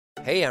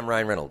Hey, I'm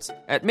Ryan Reynolds.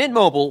 At Mint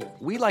Mobile,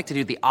 we like to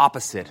do the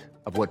opposite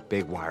of what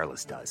Big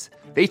Wireless does.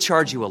 They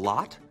charge you a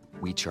lot,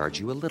 we charge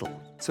you a little.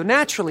 So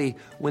naturally,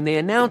 when they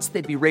announced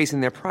they'd be raising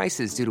their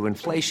prices due to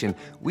inflation,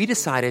 we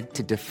decided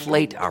to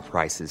deflate our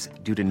prices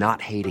due to not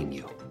hating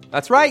you.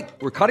 That's right.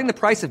 We're cutting the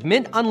price of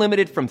Mint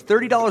Unlimited from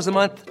 $30 a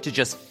month to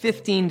just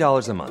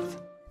 $15 a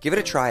month. Give it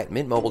a try at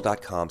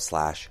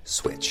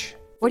mintmobile.com/switch.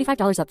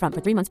 $45 up front for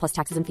 3 months plus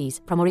taxes and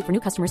fees. Promo rate for new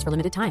customers for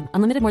limited time.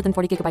 Unlimited more than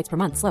 40 gigabytes per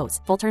month. Slows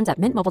full terms at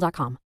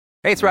mintmobile.com.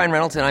 Hey, it's Ryan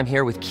Reynolds, and I'm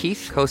here with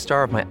Keith,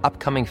 co-star of my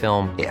upcoming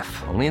film, If,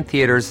 only in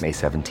theaters May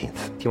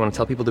 17th. Do you want to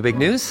tell people the big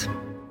news?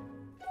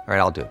 All right,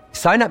 I'll do it.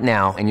 Sign up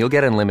now and you'll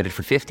get unlimited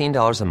for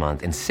 $15 a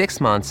month and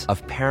 6 months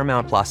of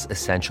Paramount Plus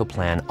Essential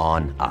Plan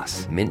on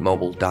us.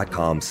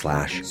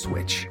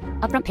 mintmobile.com/switch.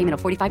 Upfront payment of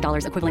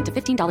 $45 equivalent to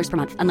 $15 per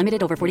month.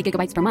 Unlimited over 40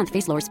 gigabytes per month.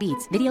 Face lower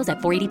speeds. Videos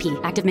at 480p.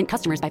 Active Mint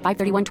customers by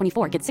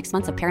 531.24 get 6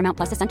 months of Paramount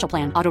Plus Essential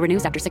Plan. Auto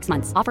renews after 6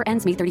 months. Offer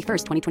ends May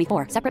 31st,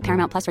 2024. Separate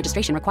Paramount Plus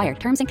registration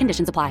required. Terms and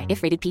conditions apply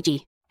if rated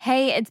PG.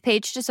 Hey, it's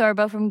Paige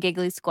DeSorbo from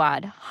Giggly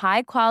Squad.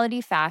 High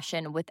quality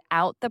fashion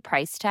without the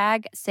price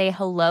tag. Say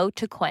hello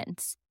to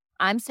Quince.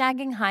 I'm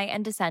snagging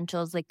high-end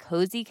essentials like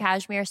cozy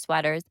cashmere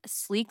sweaters,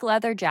 sleek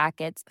leather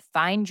jackets,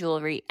 fine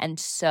jewelry, and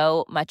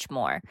so much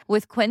more.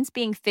 With Quince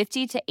being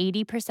 50 to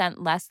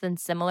 80% less than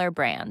similar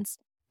brands.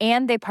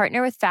 And they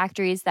partner with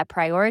factories that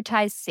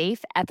prioritize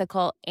safe,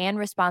 ethical, and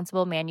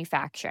responsible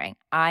manufacturing.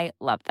 I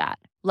love that.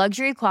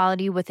 Luxury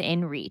quality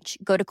within reach.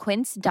 Go to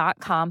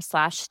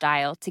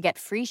quince.com/style to get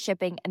free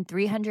shipping and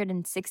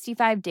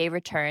 365-day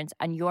returns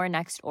on your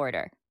next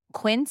order.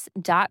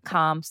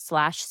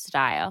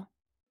 Quince.com/style.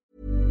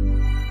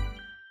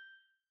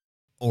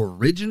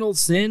 Original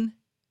Sin?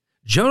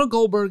 Jonah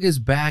Goldberg is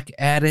back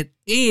at it,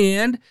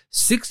 and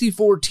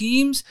 64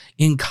 teams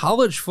in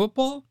college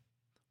football?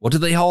 What do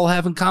they all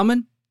have in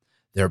common?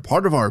 They're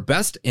part of our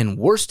best and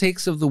worst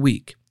takes of the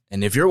week.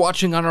 And if you're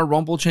watching on our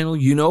Rumble channel,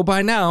 you know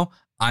by now,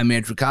 I'm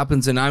Andrew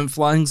Coppins, and I'm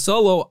flying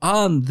solo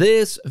on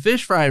this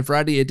Fish Fry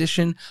Friday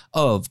edition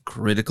of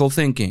Critical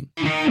Thinking.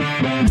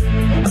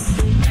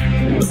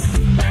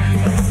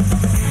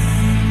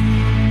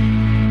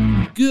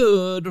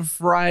 Good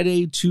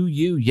Friday to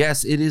you.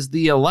 Yes, it is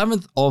the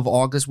 11th of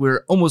August.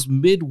 We're almost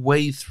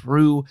midway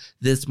through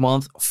this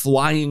month,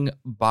 flying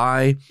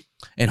by.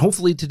 And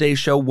hopefully today's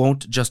show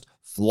won't just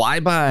fly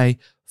by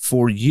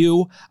for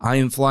you. I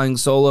am flying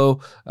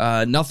solo.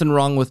 Nothing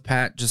wrong with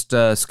Pat, just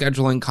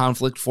scheduling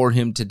conflict for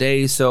him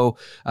today. So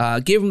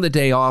gave him the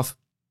day off.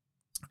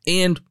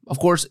 And of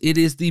course, it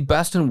is the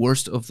best and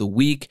worst of the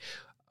week.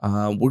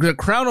 We're going to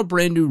crown a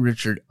brand new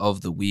Richard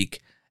of the week.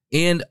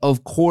 And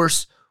of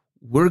course,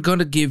 we're going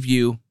to give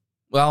you,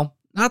 well,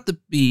 not the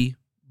B,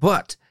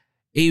 but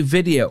a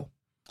video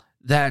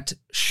that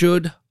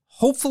should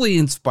hopefully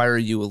inspire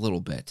you a little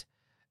bit.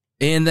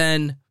 And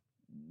then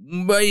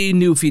a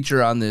new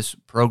feature on this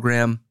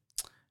program,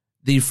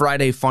 the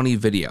Friday Funny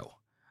Video.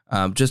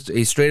 Just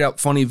a straight up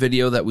funny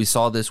video that we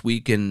saw this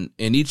week, and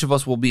each of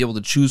us will be able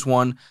to choose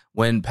one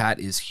when Pat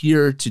is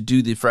here to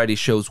do the Friday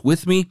shows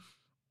with me.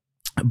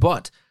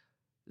 But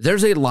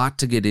there's a lot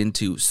to get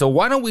into, so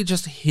why don't we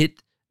just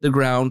hit the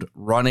ground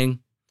running?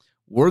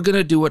 We're going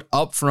to do it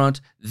up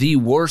front, the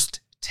worst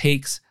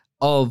takes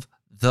of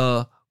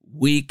the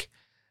week.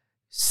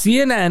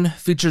 CNN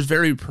features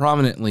very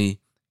prominently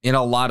in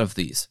a lot of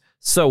these.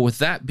 So with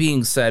that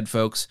being said,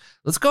 folks,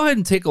 let's go ahead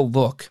and take a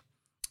look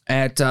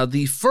at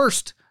the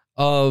first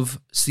of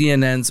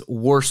CNN's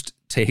worst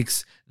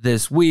takes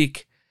this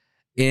week.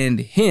 And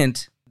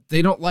hint,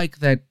 they don't like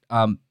that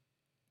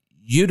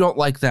you don't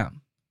like them.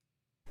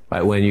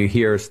 But when you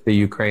hear the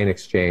Ukraine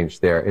exchange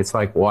there, it's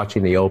like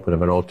watching the open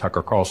of an old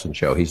Tucker Carlson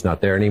show. He's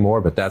not there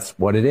anymore, but that's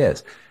what it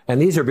is.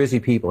 And these are busy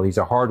people. These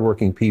are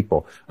hardworking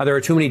people. There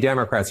are too many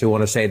Democrats who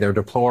want to say they're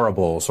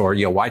deplorables or,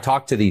 why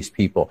talk to these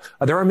people?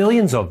 There are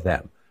millions of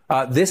them.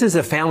 This is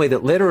a family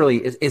that literally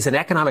is an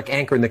economic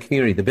anchor in the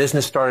community. The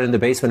business started in the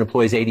basement,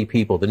 employs 80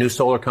 people. The new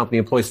solar company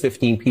employs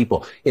 15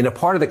 people in a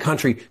part of the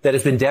country that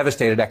has been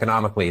devastated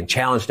economically and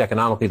challenged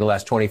economically the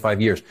last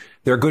 25 years.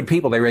 They're good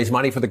people. They raise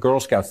money for the Girl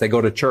Scouts. They go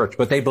to church,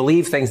 but they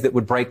believe things that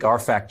would break our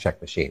fact check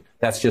machine.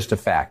 That's just a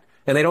fact.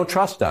 And they don't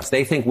trust us.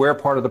 They think we're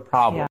part of the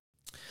problem.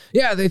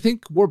 Yeah, they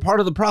think we're part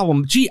of the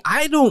problem. Gee,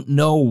 I don't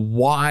know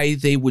why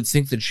they would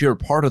think that you're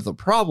part of the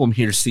problem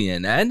here,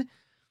 CNN.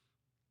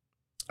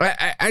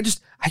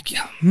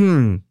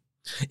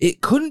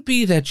 It couldn't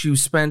be that you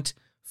spent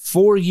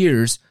 4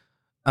 years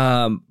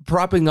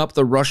propping up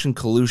the Russian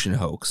collusion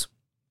hoax.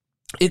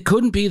 It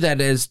couldn't be that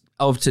as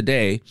of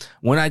today,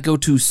 when I go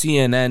to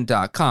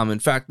CNN.com, in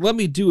fact, let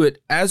me do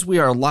it as we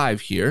are live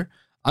here.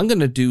 I'm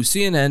going to do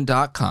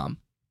CNN.com.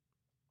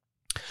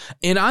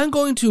 And I'm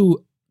going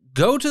to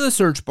go to the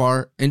search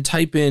bar and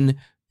type in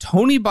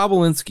Tony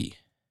Bobulinski.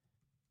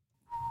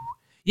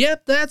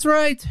 Yep, that's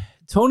right.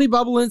 Tony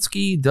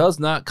Bobulinski does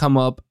not come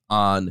up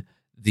on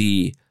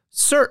the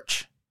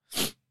search.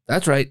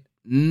 That's right.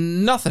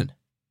 Nothing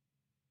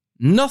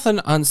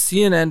on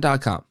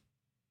CNN.com.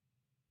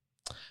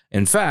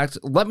 In fact,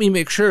 let me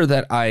make sure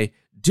that I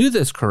do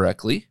this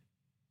correctly.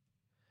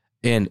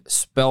 and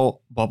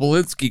spell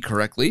Bobolinsky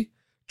correctly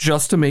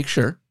just to make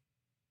sure.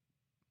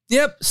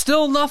 Yep,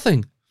 still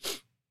nothing.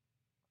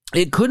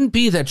 It couldn't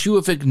be that you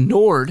have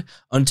ignored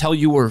until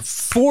you were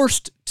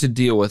forced to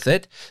deal with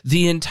it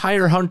the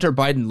entire Hunter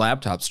Biden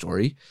laptop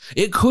story.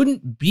 It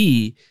couldn't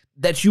be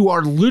that you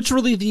are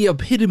literally the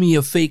epitome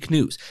of fake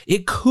news.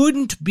 It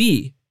couldn't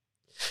be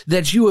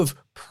that you have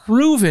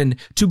proven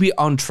to be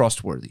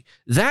untrustworthy.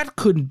 That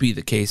couldn't be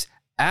the case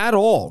at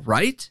all,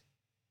 right?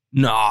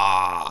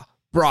 Nah,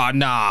 brah,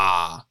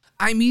 nah.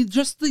 I mean,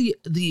 just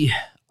the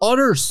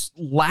utter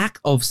lack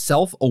of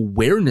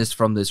self-awareness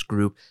from this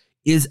group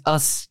is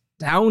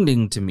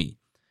astounding to me.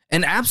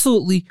 An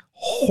absolutely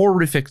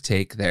horrific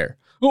take there.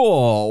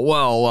 Oh,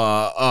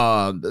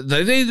 well,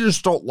 they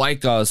just don't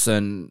like us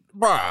and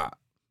brah.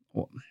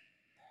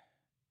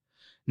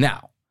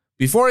 Now,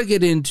 before I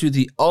get into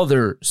the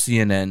other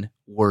CNN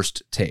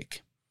worst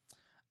take,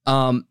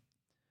 one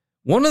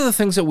of the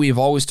things that we've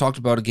always talked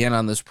about again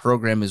on this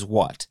program is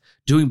what?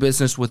 Doing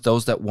business with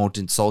those that won't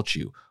insult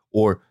you,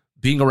 or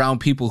being around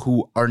people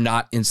who are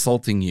not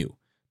insulting you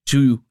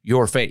to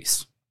your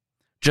face.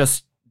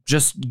 Just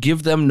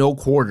give them no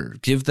quarter.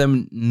 Give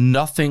them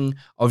nothing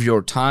of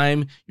your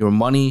time, your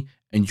money,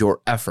 and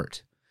your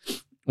effort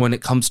when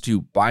it comes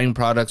to buying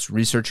products,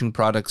 researching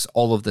products,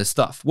 all of this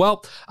stuff.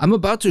 Well, I'm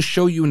about to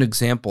show you an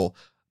example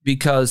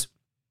because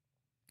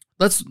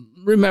let's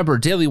remember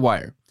Daily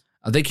Wire.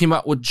 They came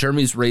out with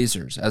Jeremy's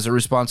razors as a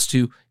response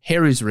to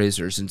Harry's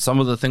razors and some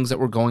of the things that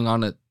were going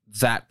on at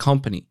that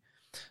company.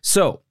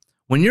 So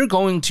when you're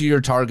going to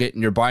your Target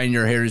and you're buying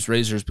your Harry's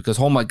razors because,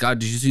 oh my God,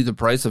 did you see the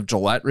price of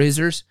Gillette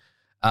razors?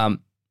 I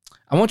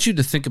want you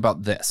to think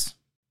about this.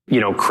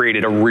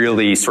 Created a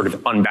really sort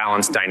of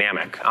unbalanced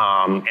dynamic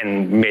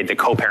and made the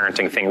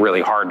co-parenting thing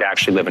really hard to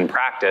actually live in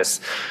practice.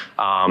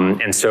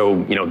 And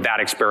so, that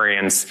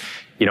experience,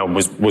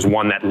 was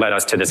one that led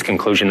us to this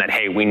conclusion that,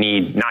 hey, we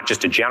need not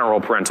just a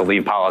general parental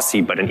leave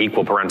policy, but an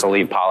equal parental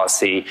leave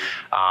policy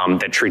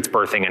that treats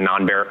birthing and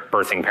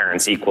non-birthing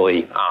parents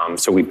equally.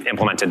 So we've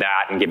implemented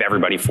that and give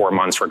everybody 4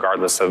 months,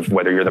 regardless of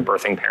whether you're the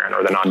birthing parent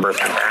or the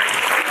non-birthing parent.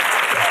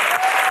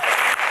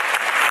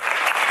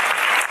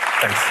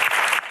 Thanks.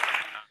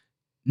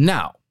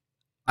 Now,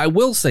 I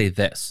will say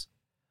this.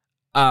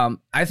 I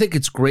think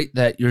it's great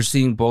that you're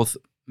seeing both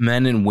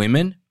men and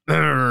women,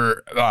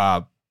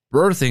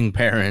 birthing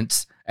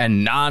parents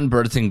and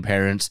non-birthing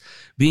parents,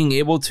 being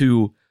able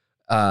to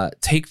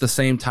take the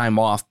same time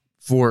off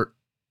for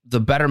the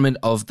betterment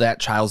of that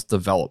child's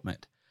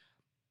development.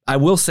 I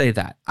will say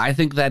that. I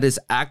think that is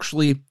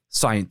actually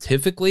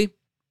scientifically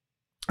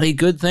a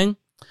good thing.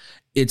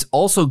 It's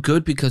also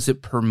good because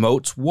it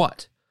promotes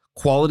what?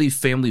 Quality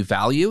family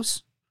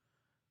values.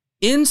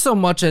 In so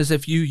much as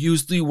if you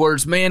use the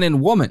words man and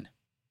woman.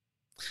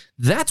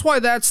 That's why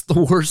that's the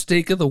worst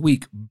take of the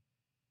week.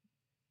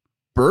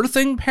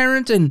 Birthing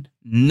parent and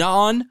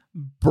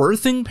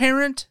non-birthing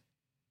parent?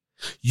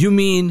 You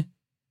mean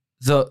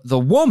the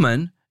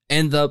woman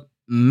and the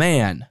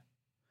man.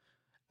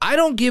 I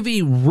don't give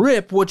a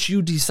rip what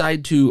you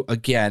decide to,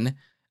 again,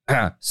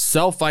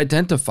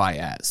 self-identify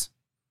as.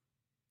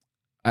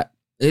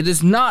 It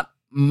is not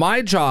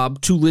my job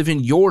to live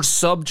in your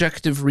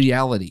subjective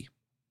reality.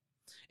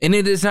 And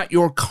it is not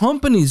your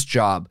company's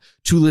job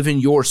to live in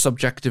your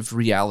subjective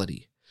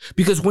reality.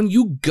 Because when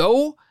you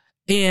go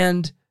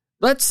and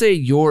let's say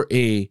you're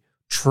a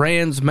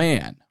trans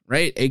man,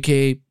 right?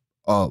 AKA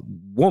a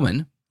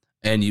woman,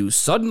 and you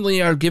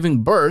suddenly are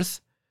giving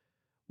birth,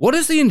 what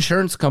is the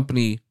insurance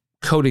company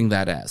coding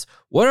that as?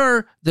 What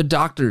are the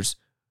doctors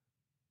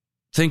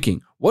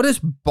thinking? What is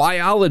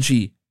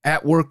biology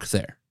at work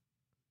there?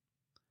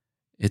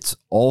 It's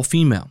all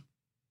female.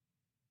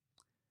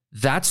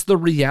 That's the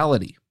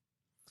reality.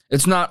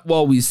 It's not,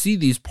 well, we see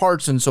these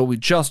parts and so we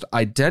just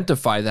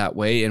identify that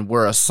way and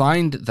we're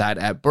assigned that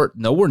at birth.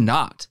 No, we're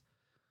not.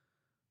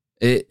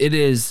 It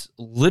is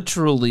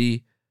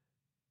literally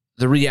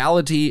the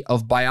reality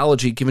of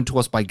biology given to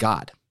us by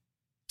God.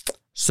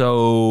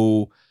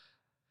 So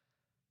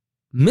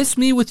miss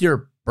me with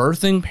your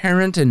birthing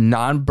parent and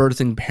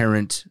non-birthing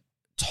parent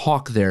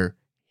talk there,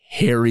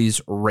 Harry's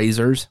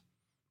razors.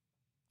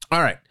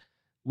 All right.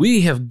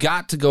 We have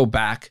got to go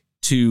back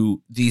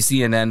to the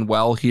CNN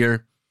well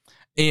here.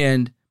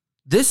 And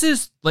this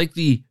is like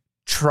the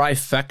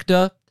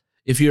trifecta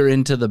if you're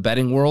into the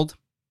betting world,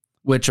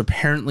 which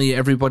apparently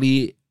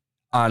everybody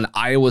on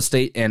Iowa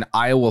State and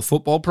Iowa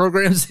football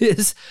programs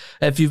is,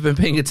 if you've been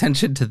paying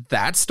attention to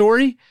that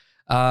story.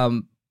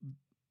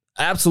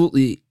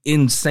 Absolutely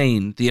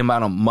insane the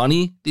amount of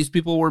money these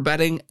people were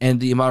betting and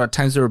the amount of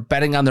times they were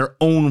betting on their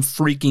own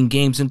freaking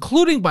games,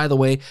 including, by the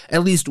way,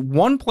 at least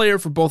one player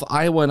for both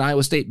Iowa and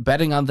Iowa State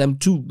betting on them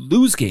to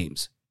lose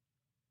games.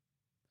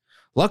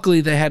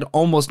 Luckily, they had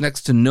almost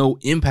next to no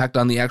impact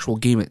on the actual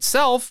game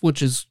itself,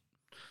 which is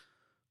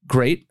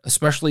great,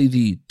 especially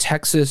the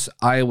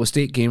Texas-Iowa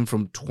State game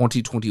from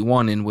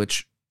 2021, in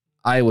which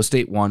Iowa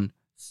State won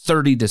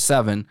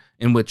 30-7,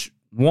 in which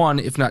one,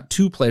 if not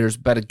two players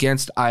bet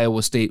against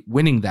Iowa State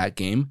winning that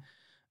game.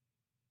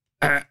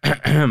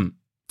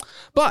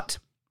 But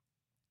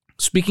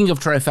speaking of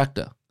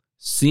trifecta,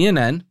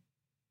 CNN,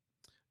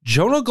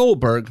 Jonah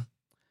Goldberg,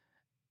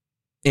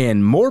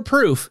 and more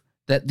proof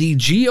that the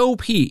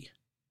GOP,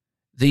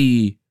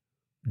 the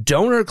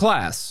donor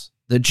class,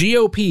 the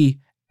GOP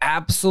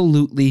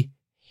absolutely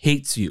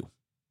hates you.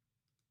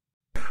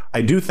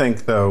 I do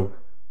think, though,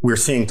 we're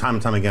seeing time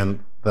and time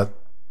again that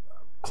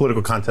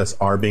political contests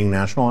are being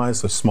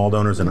nationalized. So small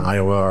donors in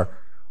Iowa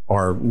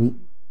are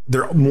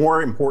they're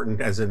more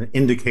important as an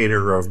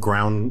indicator of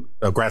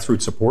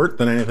grassroots support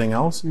than anything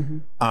else.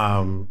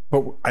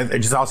 But I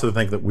just also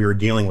think that we were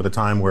dealing with a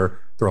time where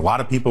there were a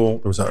lot of people.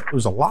 There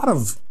was a lot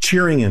of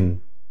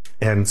cheering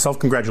and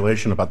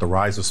self-congratulation about the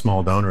rise of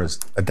small donors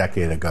a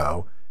decade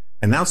ago,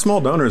 and now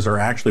small donors are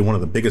actually one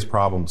of the biggest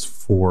problems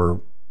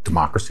for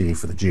democracy,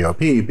 for the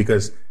GOP,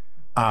 because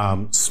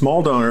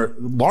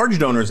large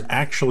donors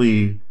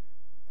actually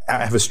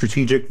have a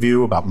strategic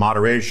view about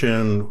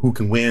moderation, who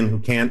can win, who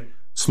can't.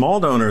 Small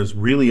donors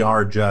really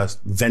are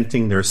just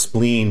venting their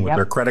spleen with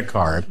their credit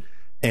card,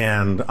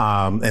 and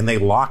they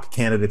lock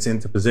candidates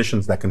into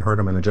positions that can hurt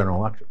them in a general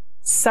election.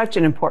 Such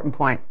an important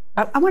point.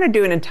 I want to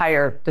do an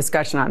entire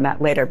discussion on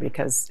that later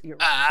because you're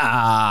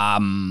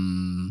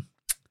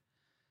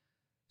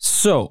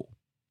So,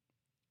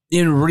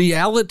 in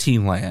reality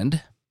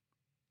land,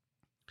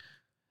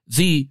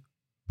 the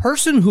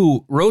person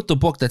who wrote the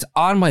book that's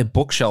on my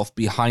bookshelf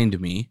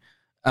behind me,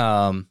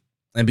 and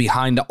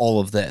behind all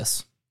of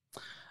this,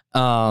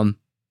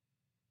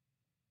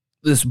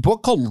 this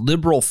book called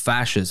Liberal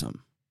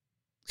Fascism.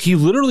 He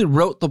literally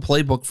wrote the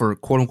playbook for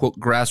quote unquote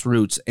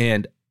grassroots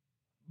and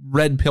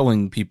red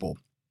pilling people.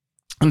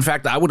 In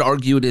fact, I would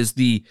argue it is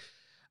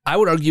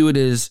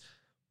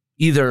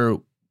either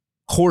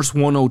course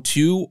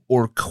 102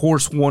 or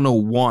course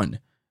 101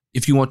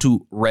 if you want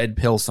to red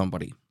pill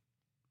somebody.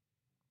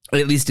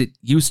 At least it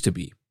used to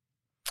be.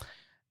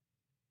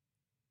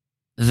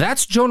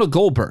 That's Jonah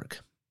Goldberg.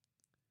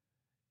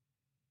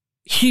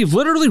 He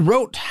literally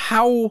wrote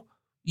how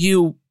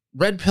you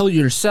red pill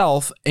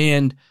yourself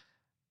and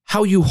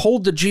how you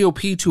hold the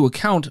GOP to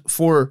account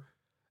for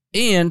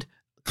and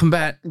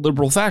combat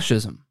liberal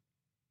fascism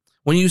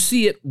when you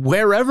see it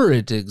wherever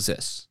it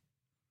exists.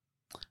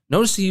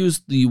 Notice he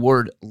used the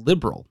word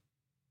liberal,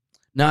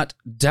 not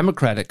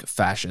democratic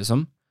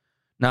fascism,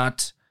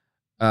 not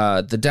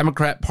the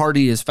Democrat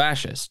Party is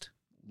fascist.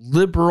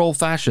 Liberal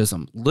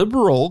fascism.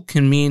 Liberal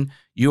can mean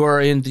you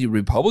are in the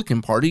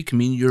Republican Party, it can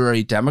mean you're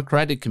a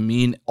Democrat, it can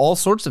mean all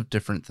sorts of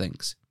different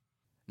things.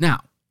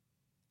 Now,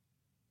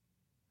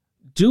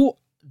 do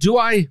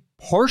I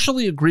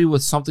partially agree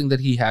with something that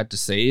he had to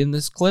say in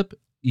this clip?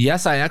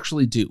 Yes, I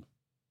actually do.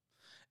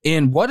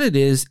 And what it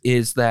is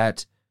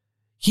that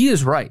he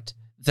is right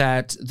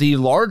that the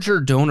larger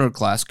donor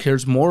class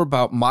cares more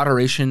about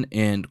moderation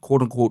and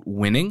quote unquote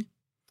winning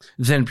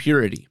than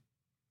purity.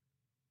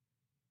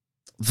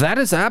 That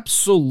is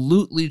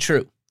absolutely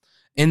true.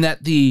 And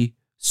that the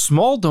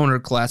small donor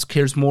class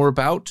cares more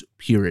about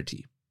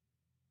purity.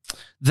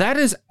 That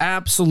is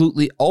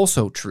absolutely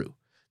also true.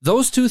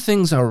 Those two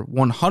things are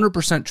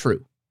 100%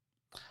 true.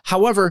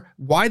 However,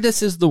 why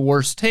this is the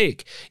worst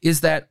take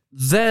is that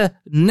the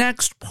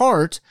next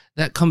part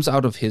that comes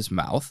out of his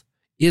mouth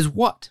is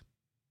what?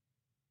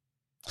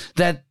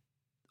 That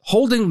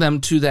holding them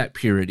to that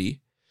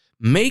purity,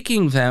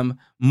 making them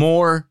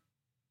more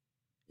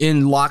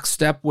in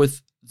lockstep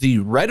with the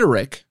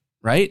rhetoric,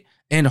 right?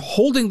 And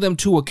holding them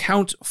to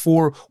account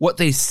for what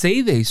they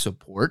say they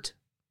support,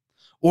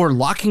 or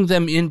locking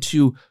them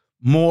into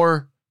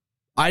more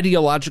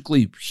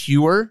ideologically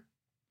pure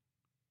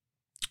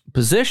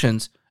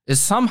positions is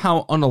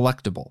somehow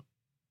unelectable.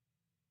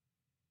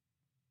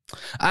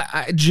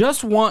 I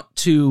just want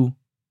to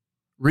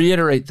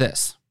reiterate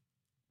this.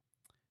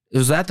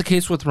 Is that the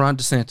case with Ron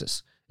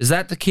DeSantis? Is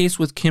that the case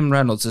with Kim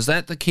Reynolds? Is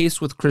that the case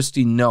with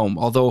Kristi Noem?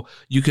 Although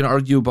you can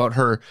argue about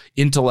her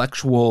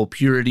intellectual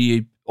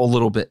purity a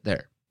little bit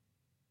there.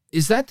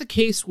 Is that the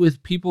case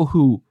with people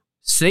who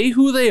say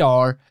who they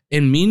are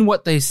and mean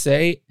what they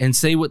say and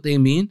say what they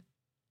mean?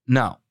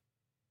 No.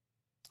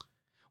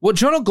 What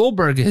Jonah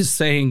Goldberg is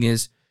saying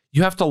is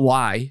you have to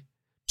lie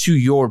to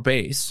your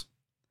base.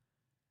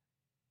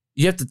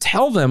 You have to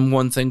tell them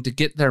one thing to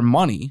get their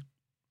money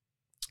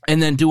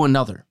and then do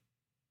another.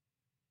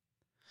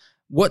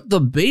 What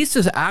the base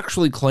is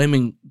actually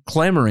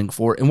clamoring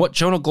for, and what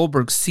Jonah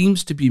Goldberg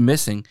seems to be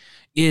missing,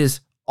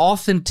 is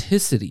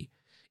authenticity.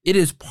 It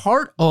is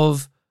part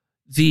of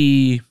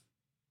the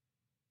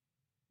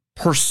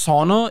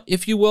persona,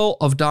 if you will,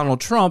 of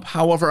Donald Trump.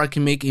 However, I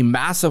can make a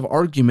massive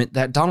argument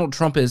that Donald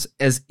Trump is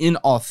as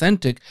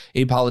inauthentic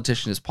a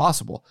politician as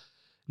possible.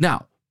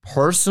 Now,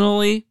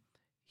 personally,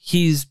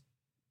 he's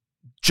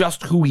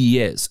just who he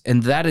is,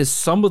 and that is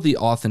some of the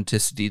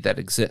authenticity that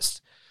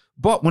exists.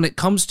 But when it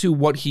comes to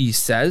what he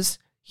says,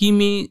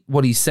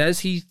 what he says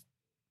he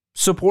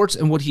supports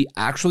and what he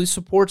actually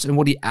supports and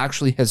what he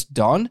actually has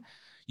done,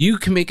 you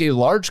can make a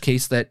large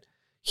case that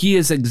he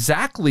is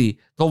exactly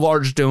the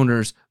large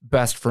donor's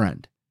best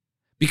friend,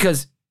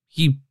 because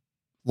he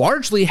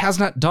largely has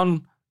not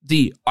done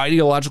the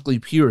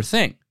ideologically pure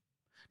thing.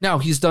 Now,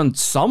 he's done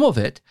some of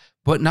it,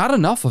 but not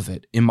enough of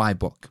it in my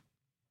book.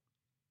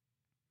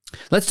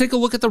 Let's take a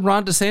look at the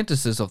Ron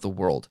DeSantis's of the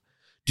world.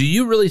 Do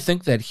you really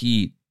think that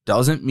he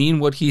doesn't mean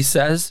what he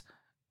says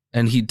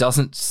and he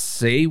doesn't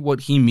say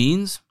what he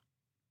means?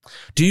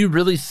 Do you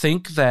really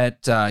think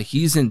that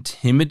he's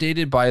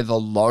intimidated by the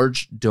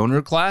large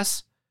donor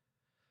class?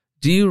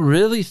 Do you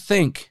really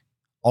think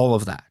all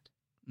of that?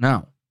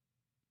 No.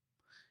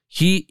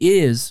 He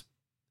is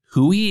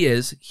who he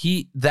is.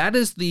 That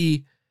is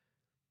the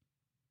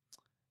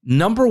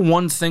number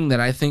one thing that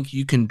I think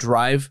you can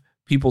drive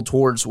people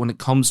towards when it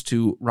comes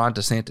to Ron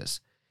DeSantis.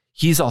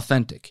 He's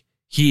authentic.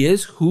 He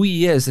is who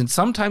he is. And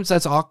sometimes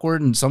that's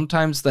awkward and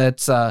sometimes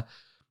that's a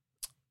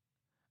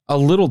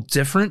little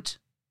different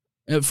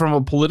from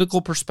a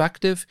political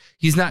perspective.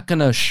 He's not going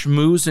to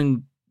schmooze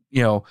and,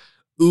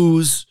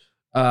 ooze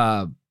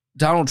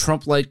Donald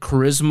Trump-like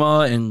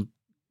charisma and,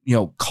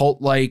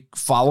 cult-like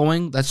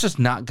following. That's just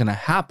not going to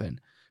happen.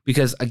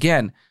 Because,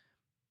 again,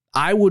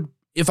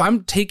 if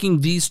I'm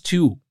taking these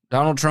two,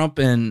 Donald Trump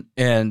and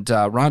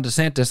Ron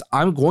DeSantis,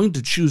 I'm going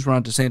to choose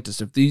Ron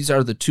DeSantis if these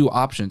are the two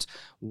options.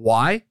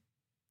 Why?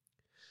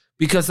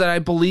 Because that I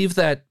believe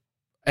that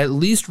at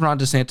least Ron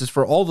DeSantis,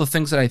 for all the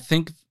things that I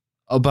think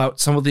about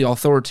some of the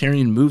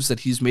authoritarian moves that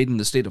he's made in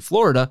the state of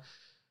Florida,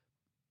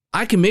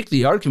 I can make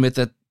the argument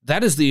that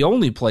that is the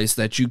only place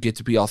that you get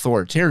to be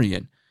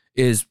authoritarian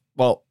is,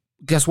 well,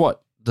 guess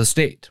what? The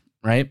state,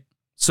 right?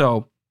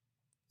 So,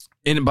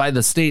 and by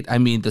the state, I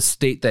mean the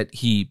state that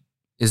he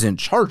is in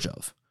charge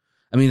of.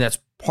 I mean, that's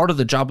part of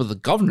the job of the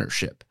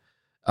governorship.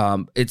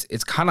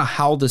 It's kind of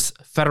how this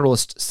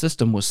federalist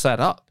system was set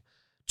up,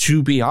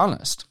 to be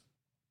honest.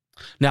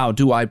 Now,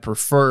 do I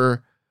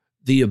prefer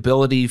the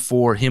ability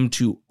for him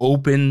to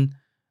open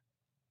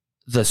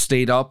the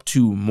state up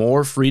to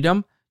more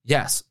freedom?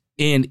 Yes.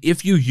 And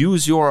if you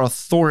use your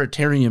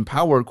authoritarian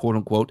power, quote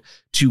unquote,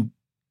 to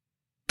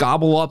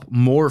gobble up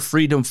more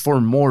freedom for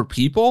more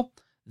people,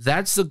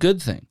 that's a good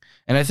thing.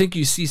 And I think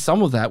you see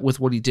some of that with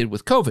what he did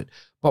with COVID.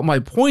 But my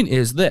point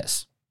is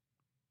this.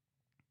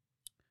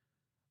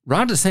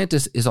 Ron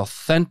DeSantis is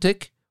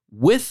authentic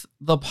with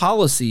the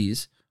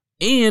policies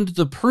and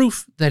the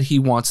proof that he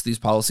wants these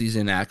policies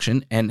in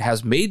action and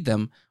has made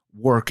them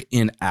work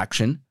in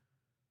action.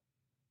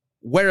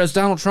 Whereas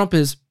Donald Trump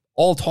is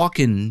all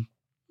talking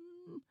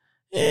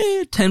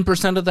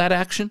 10% of that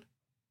action.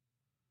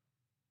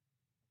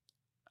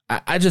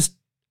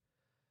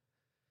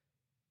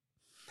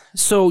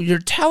 So you're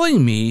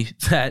telling me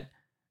that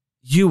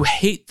you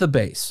hate the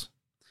base,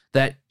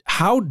 that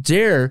how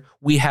dare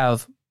we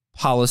have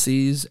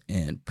policies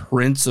and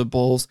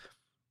principles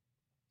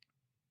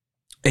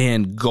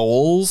and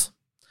goals,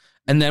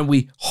 and then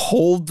we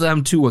hold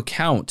them to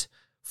account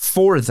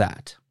for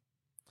that.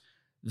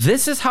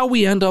 This is how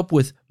we end up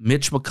with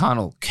Mitch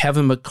McConnell,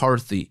 Kevin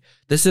McCarthy.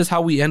 This is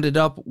how we ended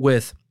up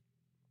with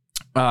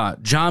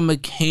John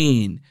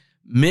McCain,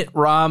 Mitt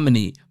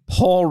Romney,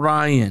 Paul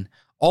Ryan,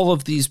 all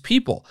of these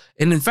people.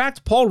 And in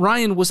fact, Paul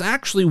Ryan was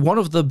actually one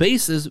of the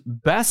base's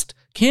best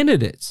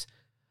candidates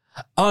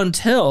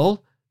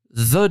until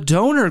the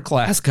donor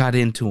class got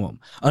into him,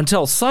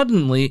 until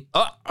suddenly,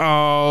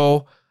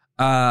 I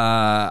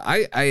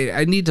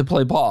need to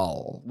play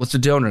ball with the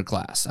donor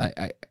class.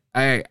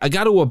 I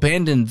got to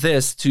abandon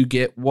this to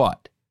get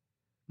what?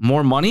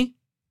 More money?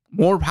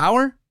 More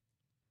power?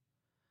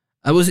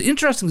 It was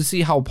interesting to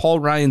see how Paul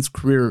Ryan's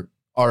career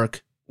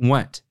arc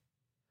went.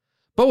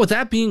 But with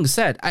that being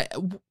said,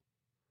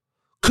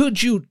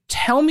 could you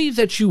tell me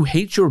that you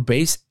hate your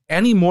base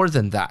any more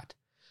than that?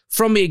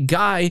 From a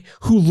guy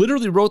who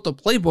literally wrote the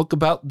playbook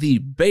about the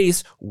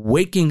base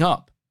waking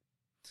up,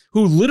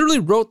 who literally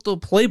wrote the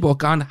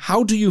playbook on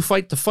how do you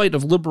fight the fight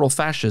of liberal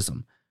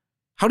fascism?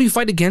 How do you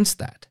fight against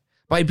that?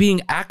 By being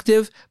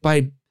active,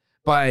 by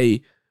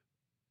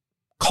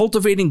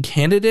cultivating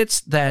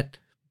candidates that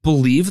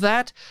believe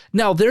that.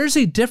 Now, there's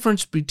a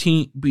difference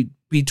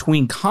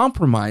between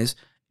compromise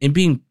and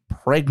being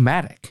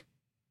pragmatic.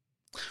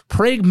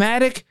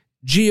 Pragmatic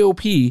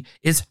GOP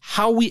is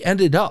how we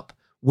ended up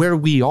where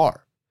we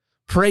are.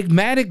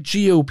 Pragmatic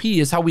GOP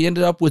is how we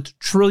ended up with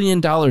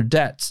trillion-dollar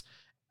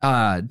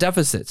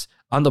deficits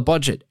on the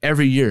budget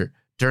every year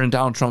during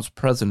Donald Trump's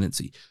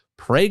presidency.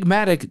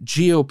 Pragmatic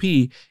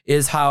GOP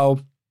is how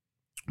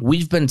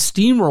we've been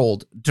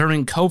steamrolled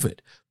during COVID.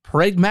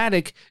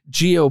 Pragmatic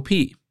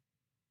GOP.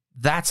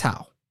 That's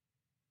how.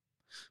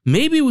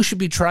 Maybe we should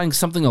be trying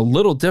something a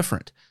little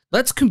different.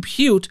 Let's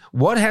compute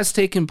what has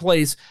taken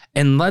place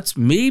and let's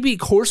maybe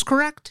course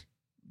correct.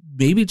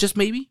 Maybe, just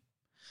maybe.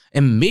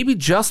 And maybe,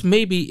 just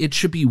maybe, it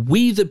should be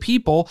we the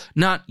people,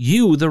 not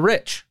you the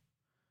rich.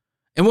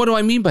 And what do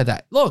I mean by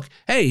that? Look,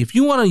 hey, if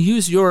you want to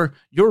use your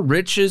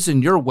riches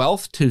and your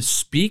wealth to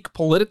speak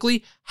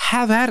politically,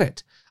 have at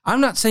it.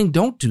 I'm not saying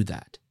don't do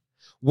that.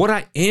 What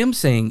I am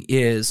saying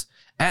is,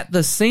 at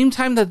the same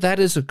time that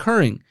is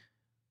occurring,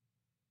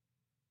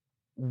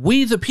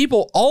 we the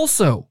people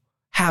also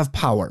have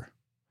power.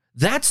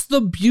 That's the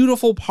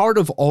beautiful part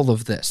of all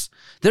of this.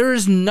 There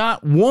is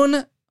not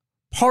one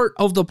part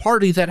of the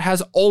party that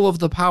has all of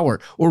the power,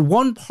 or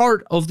one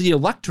part of the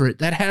electorate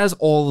that has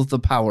all of the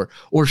power,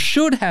 or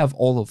should have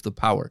all of the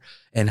power.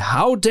 And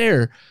how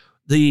dare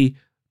the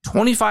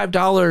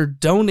 $25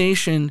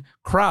 donation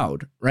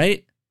crowd,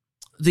 right?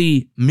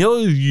 The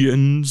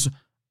millions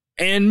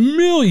and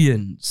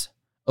millions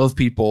of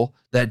people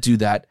that do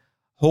that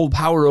hold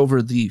power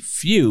over the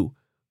few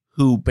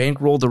who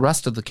bankroll the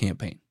rest of the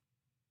campaign.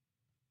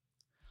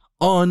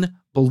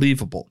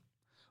 Unbelievable.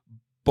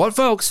 But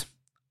folks,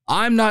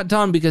 I'm not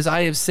done, because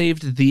I have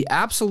saved the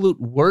absolute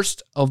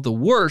worst of the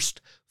worst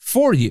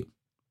for you.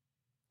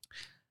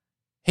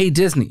 Hey,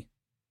 Disney,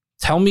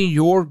 tell me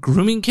you're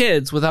grooming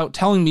kids without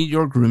telling me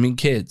you're grooming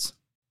kids.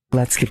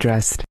 Let's get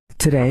dressed.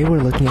 Today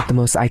we're looking at the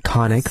most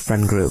iconic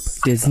friend group,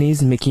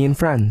 Disney's Mickey and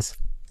Friends.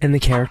 And the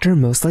character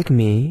most like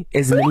me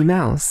is Minnie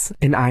Mouse.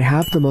 And I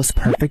have the most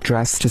perfect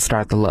dress to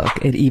start the look.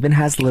 It even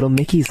has little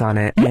Mickeys on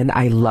it. And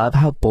I love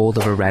how bold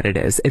of a red it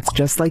is. It's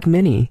just like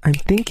Minnie. I'm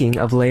thinking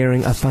of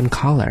layering a fun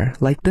collar,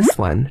 like this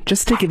one,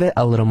 just to give it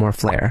a little more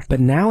flair.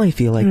 But now I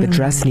feel like the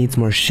dress needs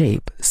more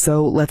shape.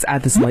 So let's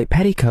add this white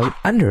petticoat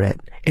under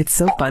it. It's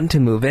so fun to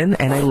move in,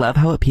 and I love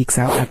how it peeks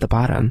out at the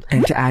bottom.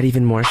 And to add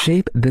even more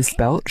shape, this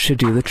belt should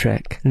do the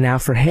trick. Now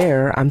for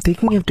hair, I'm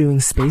thinking of doing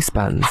space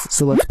buns.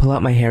 So let's pull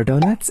out my hair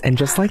donuts, and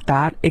just like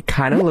that, it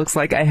kind of looks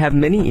like I have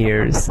Minnie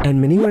ears. And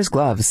Minnie wears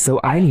gloves,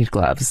 so I need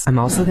gloves. I'm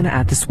also gonna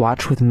add this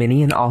watch with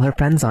Minnie and all her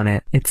friends on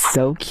it. It's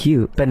so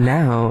cute. But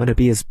now, to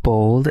be as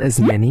bold as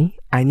Minnie,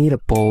 I need a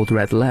bold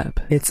red lip.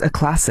 It's a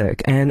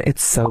classic, and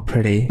it's so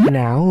pretty.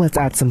 Now, let's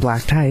add some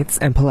black tights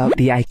and pull out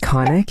the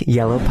iconic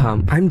yellow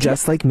pump. I'm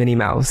just like Minnie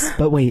Mouse.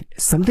 But wait,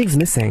 something's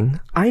missing.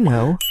 I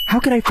know. How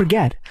could I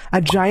forget?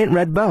 A giant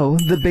red bow,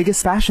 the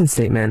biggest fashion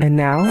statement. And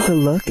now, the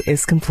look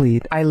is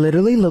complete. I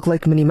literally look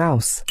like Minnie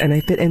Mouse, and I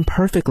fit in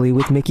perfectly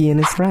with Mickey and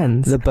his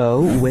friends. The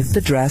bow, with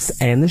the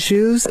dress and the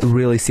shoes,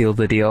 really sealed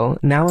the deal.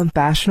 Now I'm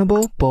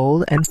fashionable,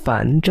 bold, and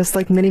fun, just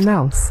like Minnie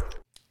Mouse.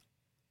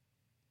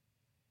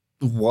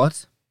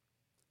 What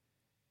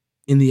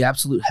in the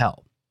absolute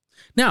hell?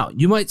 Now,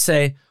 you might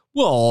say,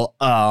 well,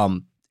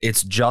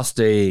 it's just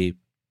a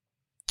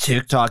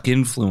TikTok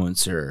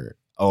influencer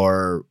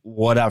or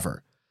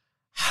whatever.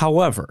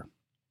 However,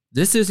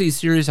 this is a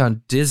series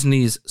on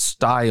Disney's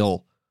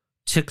Style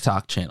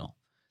TikTok channel.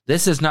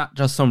 This is not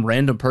just some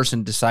random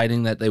person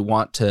deciding that they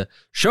want to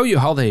show you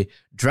how they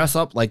dress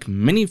up like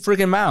Minnie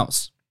friggin'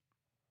 Mouse.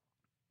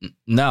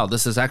 No,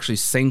 this is actually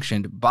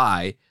sanctioned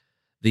by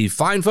the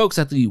fine folks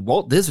at the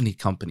Walt Disney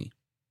Company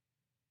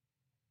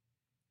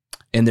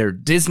and their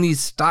Disney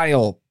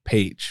Style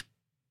page.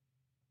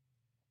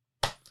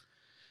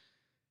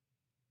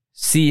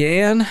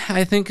 Cian,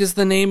 I think, is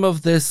the name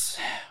of this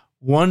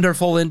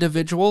wonderful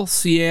individual.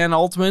 Cian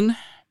Altman.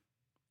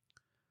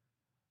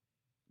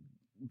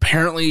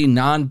 Apparently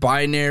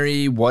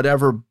non-binary,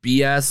 whatever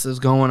BS is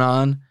going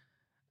on.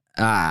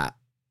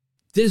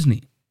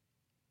 Disney.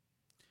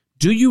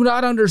 Do you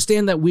not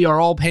understand that we are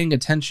all paying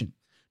attention?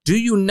 Do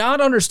you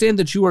not understand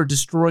that you are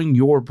destroying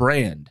your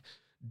brand?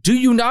 Do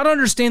you not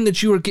understand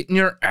that you are getting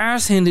your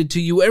ass handed to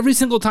you every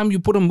single time you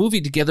put a movie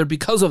together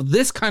because of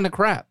this kind of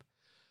crap?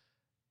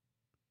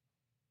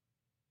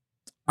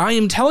 I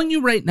am telling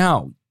you right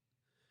now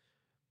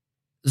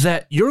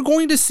that you're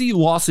going to see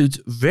lawsuits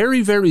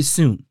very, very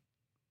soon,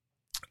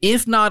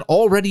 if not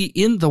already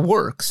in the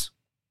works,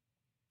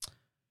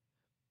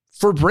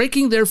 for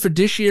breaking their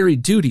fiduciary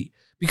duty.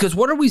 Because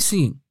what are we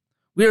seeing?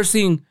 We are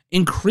seeing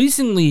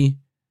increasingly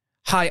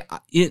high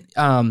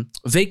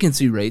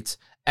vacancy rates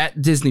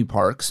at Disney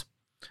parks,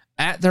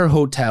 at their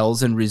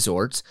hotels and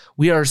resorts.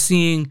 We are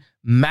seeing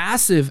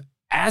massive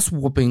ass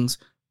whoopings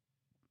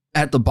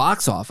at the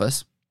box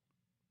office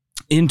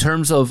in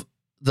terms of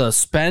the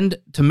spend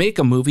to make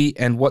a movie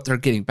and what they're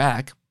getting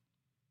back.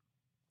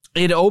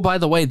 And oh, by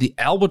the way, the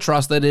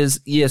albatross that is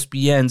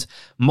ESPN's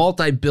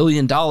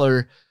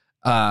multi-billion-dollar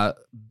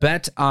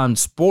bet on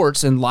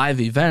sports and live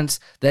events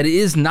that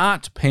is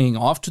not paying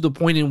off, to the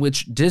point in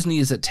which Disney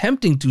is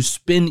attempting to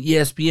spin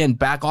ESPN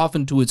back off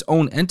into its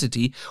own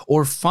entity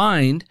or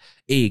find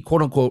a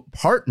quote-unquote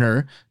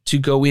partner to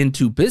go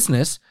into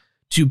business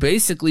to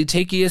basically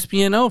take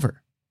ESPN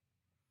over.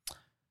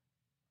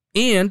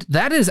 And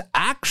that is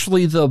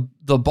actually the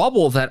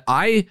bubble that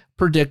I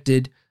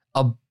predicted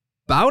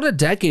about a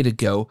decade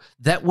ago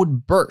that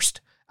would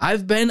burst.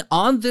 I've been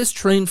on this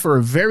train for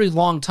a very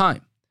long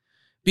time,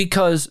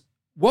 because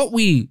what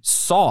we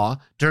saw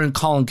during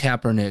Colin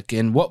Kaepernick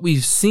and what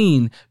we've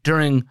seen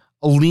during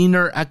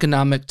leaner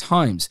economic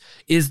times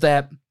is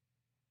that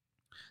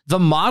the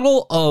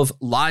model of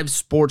live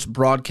sports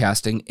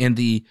broadcasting and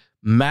the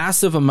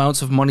massive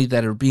amounts of money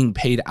that are being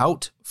paid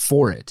out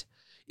for it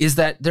is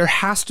that there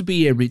has to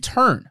be a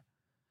return.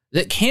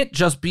 That can't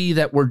just be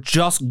that we're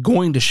just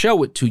going to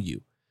show it to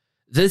you.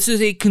 This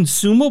is a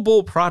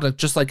consumable product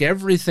just like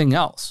everything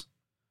else.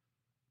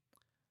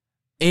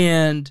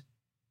 And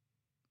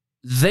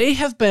they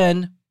have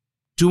been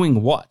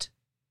doing what?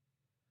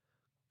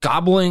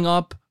 Gobbling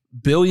up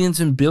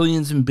billions and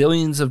billions and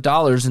billions of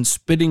dollars and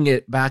spitting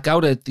it back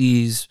out at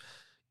these,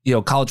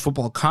 college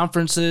football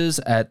conferences,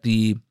 at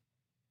the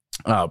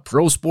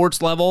pro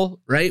sports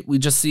level, right? We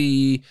just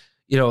see,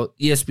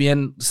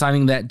 ESPN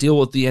signing that deal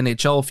with the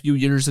NHL a few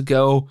years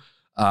ago.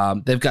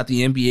 They've got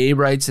the NBA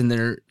rights and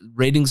their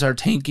ratings are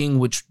tanking,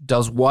 which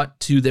does what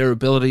to their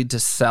ability to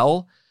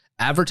sell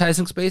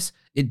advertising space?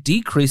 It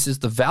decreases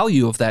the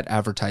value of that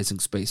advertising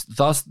space,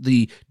 thus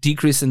the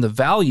decrease in the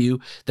value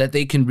that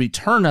they can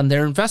return on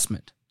their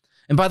investment.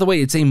 And by the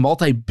way, it's a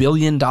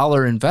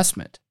multi-billion-dollar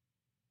investment.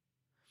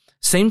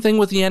 Same thing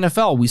with the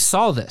NFL. We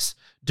saw this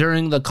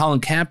during the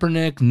Colin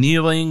Kaepernick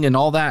kneeling and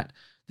all that.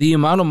 The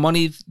amount of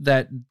money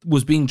that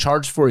was being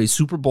charged for a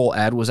Super Bowl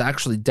ad was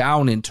actually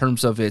down in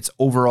terms of its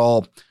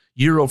overall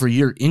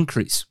year-over-year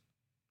increase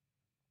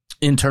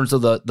in terms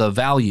of the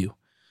value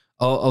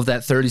of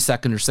that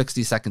 30-second or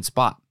 60-second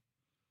spot.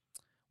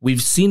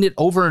 We've seen it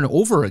over and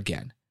over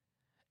again.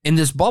 And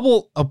this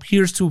bubble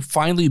appears to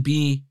finally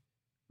be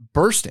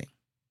bursting.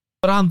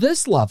 But on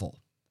this level,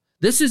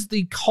 this is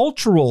the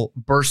cultural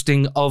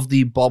bursting of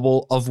the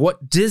bubble of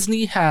what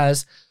Disney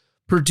has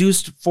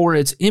produced for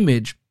its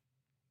image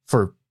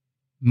for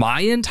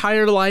my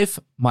entire life,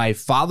 my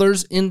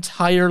father's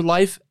entire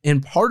life,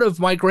 and part of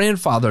my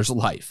grandfather's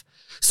life.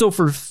 So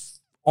for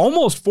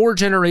almost 4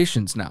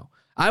 generations now,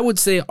 I would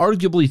say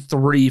arguably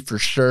 3 for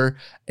sure.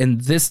 And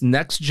this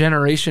next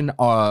generation,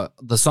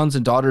 the sons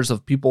and daughters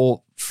of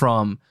people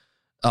from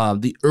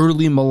the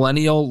early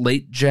millennial,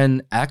 late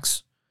Gen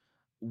X,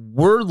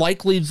 we're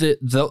likely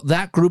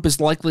that group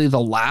is likely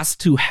the last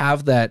to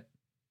have that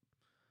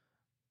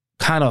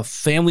kind of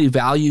family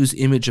values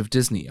image of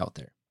Disney out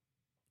there.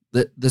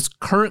 This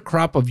current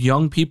crop of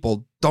young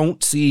people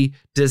don't see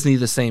Disney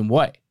the same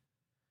way.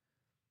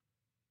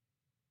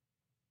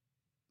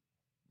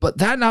 But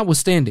that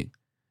notwithstanding,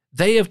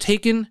 they have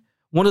taken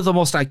one of the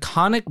most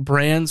iconic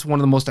brands, one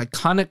of the most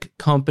iconic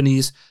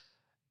companies,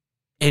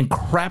 and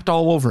crapped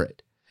all over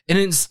it. And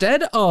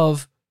instead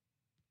of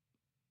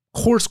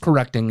course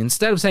correcting,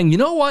 instead of saying, you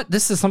know what,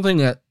 this is something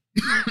that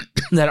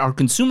that our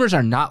consumers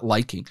are not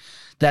liking,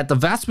 that the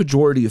vast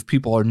majority of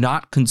people are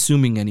not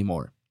consuming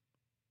anymore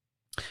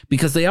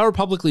because they are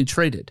publicly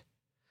traded.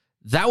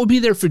 That would be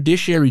their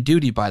fiduciary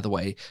duty, by the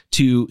way,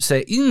 to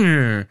say,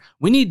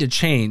 we need to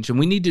change and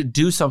we need to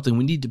do something.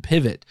 We need to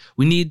pivot.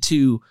 We need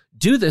to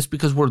do this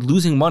because we're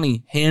losing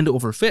money hand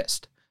over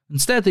fist.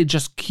 Instead, they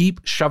just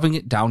keep shoving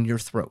it down your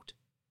throat.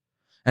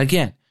 And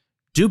again,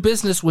 do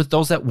business with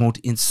those that won't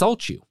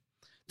insult you.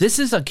 This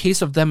is a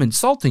case of them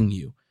insulting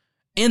you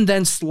and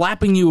then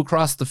slapping you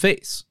across the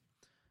face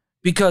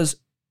because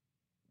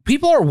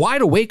people are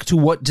wide awake to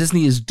what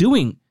Disney is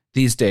doing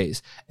these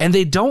days, and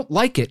they don't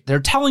like it. They're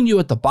telling you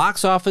at the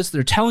box office,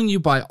 they're telling you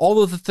by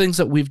all of the things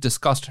that we've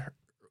discussed,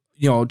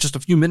 just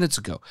a few minutes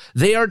ago.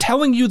 They are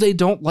telling you they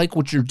don't like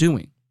what you're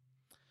doing,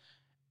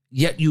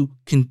 yet you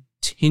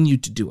continue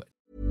to do it.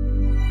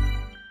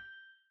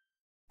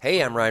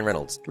 Hey, I'm Ryan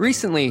Reynolds.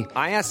 Recently,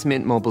 I asked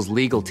Mint Mobile's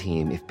legal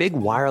team if big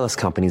wireless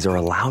companies are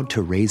allowed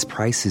to raise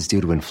prices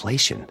due to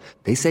inflation.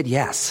 They said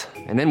yes.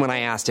 And then when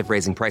I asked if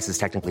raising prices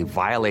technically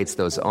violates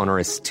those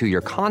onerous 2-year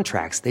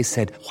contracts, they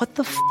said, what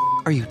the f***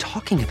 are you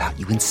talking about,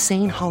 you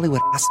insane Hollywood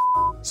ass f-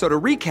 So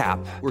to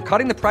recap, we're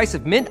cutting the price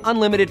of Mint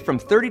Unlimited from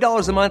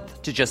 $30 a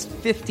month to just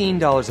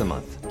 $15 a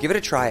month. Give it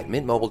a try at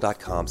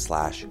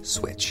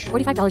mintmobile.com/switch.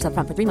 $45 up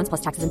front for 3 months plus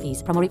taxes and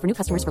fees. Promo rate for new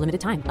customers for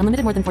limited time.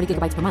 Unlimited more than 40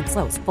 gigabytes per month.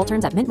 Slows full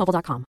terms at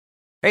mintmobile.com.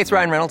 Hey, it's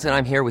Ryan Reynolds, and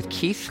I'm here with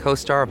Keith,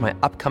 co-star of my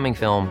upcoming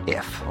film,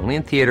 If, only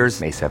in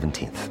theaters May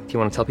 17th. Do you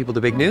want to tell people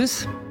the big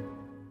news?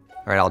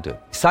 All right, I'll do it.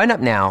 Sign up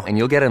now and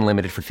you'll get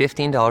unlimited for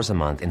 $15 a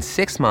month and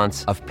 6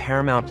 months of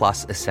Paramount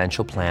Plus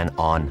Essential Plan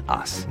on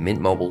us.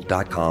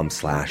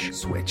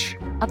 mintmobile.com/switch.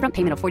 Upfront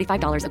payment of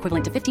 $45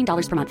 equivalent to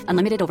 $15 per month.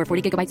 Unlimited over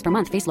 40 gigabytes per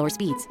month. Face lower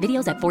speeds.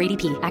 Videos at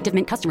 480p. Active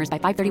Mint customers by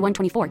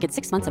 531.24 get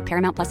 6 months of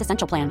Paramount Plus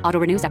Essential Plan.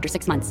 Auto renews after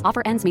 6 months.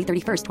 Offer ends May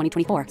 31st,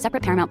 2024.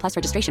 Separate Paramount Plus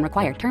registration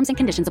required. Terms and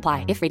conditions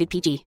apply if rated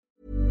PG.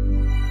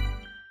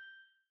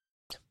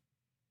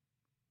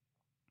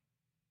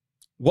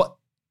 What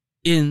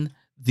in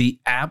the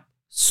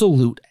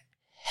absolute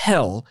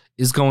hell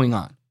is going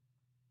on?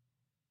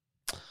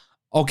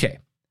 Okay,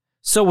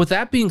 so with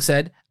that being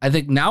said, I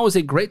think now is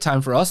a great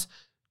time for us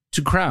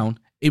to crown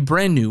a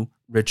brand new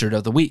Richard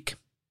of the Week.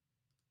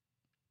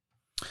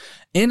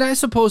 And I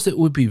suppose it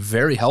would be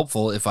very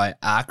helpful if I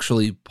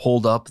actually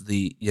pulled up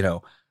the,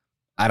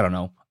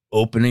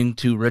 opening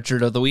to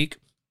Richard of the Week.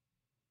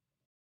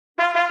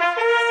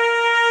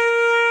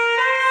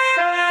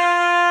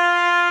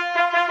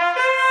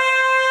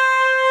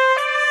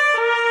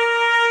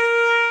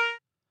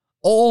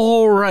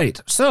 All right,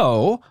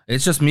 so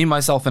it's just me,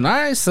 myself, and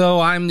I,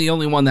 so I'm the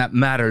only one that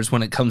matters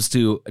when it comes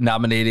to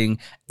nominating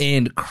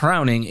and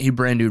crowning a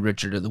brand new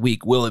Richard of the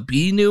Week. Will it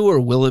be new or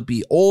will it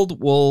be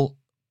old? We'll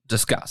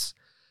discuss.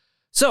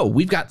 So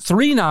we've got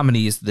 3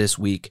 nominees this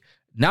week.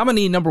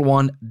 Nominee number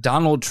 1,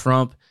 Donald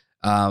Trump,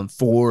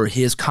 for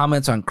his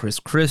comments on Chris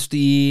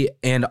Christie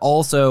and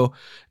also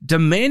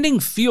demanding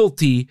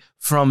fealty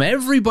from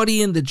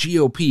everybody in the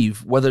GOP,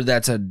 whether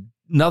that's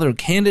another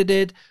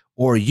candidate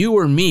or you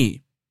or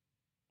me,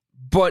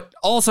 but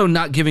also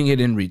not giving it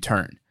in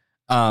return.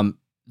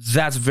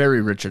 That's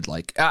very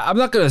Richard-like. I'm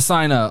not going to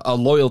sign a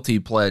loyalty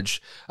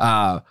pledge.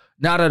 Not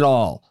at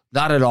all.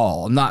 Not at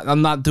all.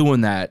 I'm not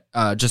doing that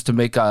just to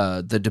make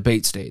the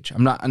debate stage.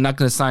 I'm not going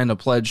to sign a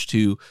pledge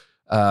to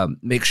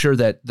make sure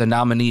that the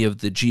nominee of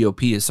the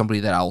GOP is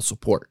somebody that I'll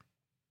support.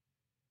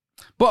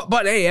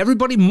 But hey,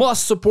 everybody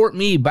must support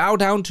me. Bow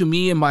down to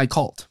me and my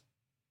cult.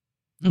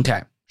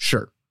 Okay,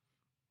 sure.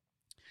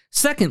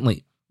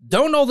 Secondly,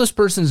 don't know this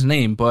person's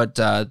name, but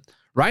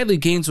Riley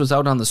Gaines was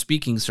out on the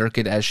speaking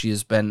circuit, as she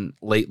has been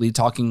lately,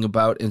 talking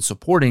about and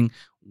supporting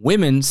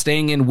women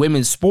staying in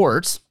women's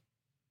sports.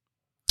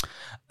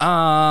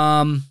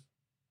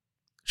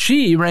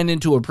 She ran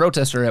into a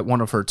protester at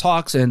one of her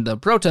talks, and the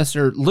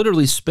protester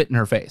literally spit in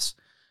her face.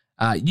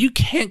 You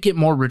can't get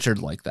more Richard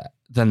like that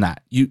than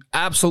that. You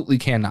absolutely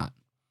cannot.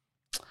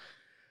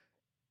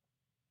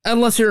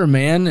 Unless you're a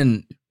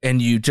man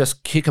and you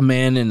just kick a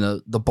man in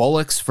the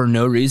bullocks for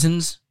no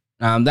reasons,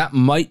 that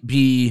might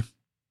be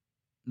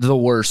the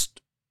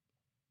worst,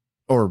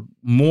 or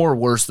more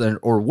worse than,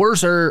 or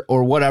worser,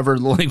 or whatever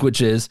the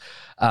language is,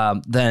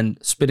 than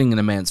spitting in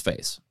a man's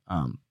face.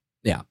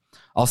 Yeah,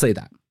 I'll say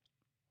that.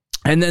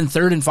 And then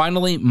third and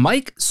finally,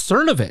 Mike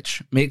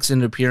Cernovich makes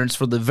an appearance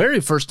for the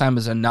very first time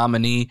as a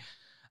nominee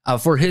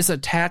for his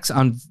attacks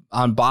on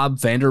Bob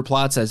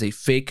Vanderplatz as a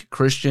fake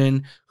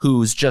Christian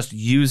who's just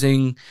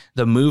using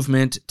the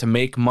movement to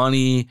make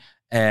money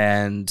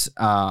and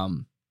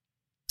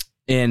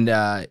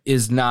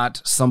is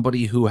not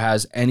somebody who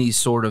has any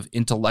sort of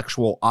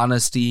intellectual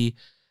honesty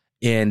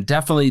and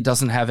definitely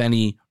doesn't have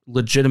any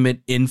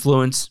legitimate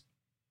influence,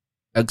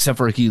 except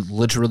for he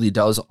literally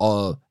does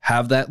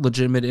have that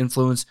legitimate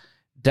influence.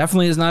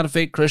 Definitely is not a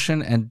fake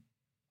Christian and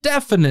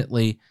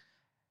definitely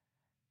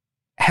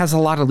has a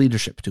lot of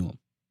leadership to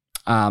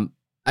him.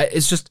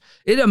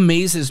 It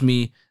amazes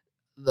me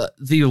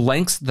the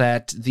lengths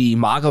that the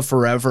MAGA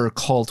Forever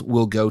cult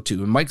will go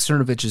to. And Mike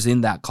Cernovich is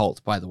in that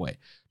cult, by the way.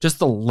 Just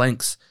the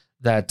lengths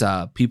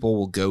that people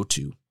will go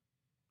to.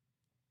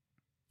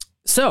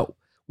 So,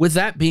 with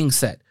that being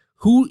said,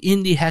 who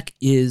in the heck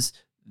is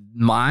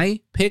my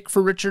pick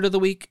for Richard of the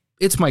Week?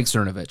 It's Mike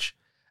Cernovich.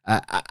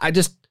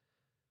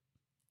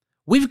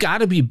 We've got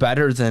to be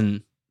better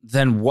than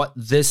what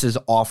this is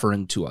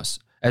offering to us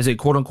as a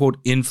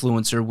quote-unquote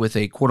influencer with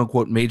a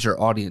quote-unquote major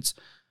audience.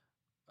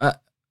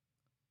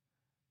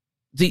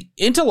 The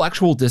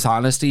intellectual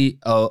dishonesty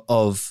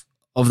of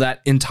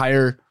that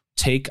entire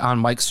take on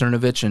Mike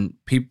Cernovich and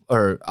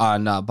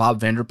on Bob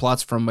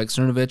Vanderplatz from Mike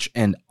Cernovich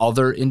and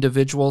other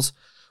individuals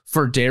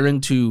for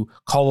daring to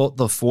call out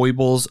the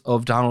foibles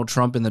of Donald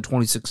Trump in the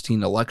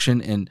 2016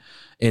 election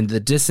and the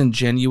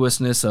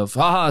disingenuousness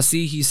of,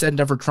 see, he said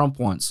never Trump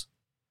once.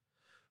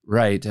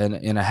 Right, and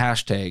in a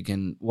hashtag,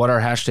 and what are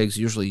hashtags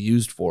usually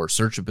used for?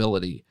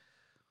 Searchability.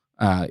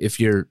 If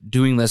you're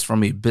doing this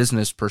from a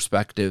business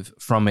perspective,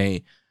 from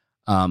a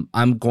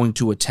I'm going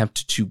to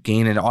attempt to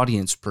gain an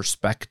audience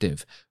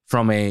perspective,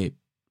 from a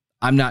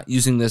I'm not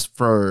using this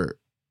for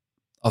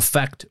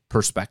effect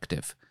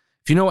perspective.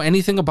 If you know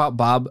anything about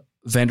Bob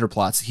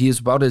Vanderplatz, he is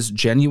about as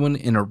genuine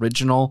and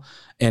original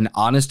and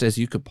honest as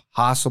you could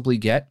possibly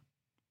get.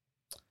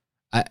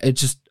 It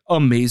just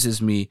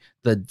amazes me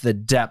the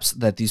depths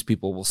that these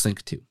people will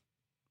sink to.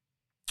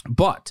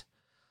 But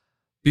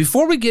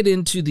before we get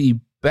into the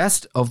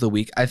best of the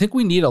week, I think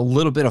we need a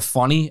little bit of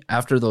funny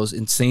after those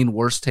insane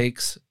worst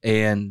takes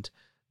and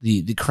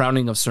the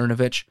crowning of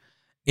Cernovich.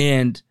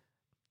 And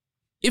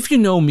if you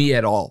know me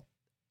at all,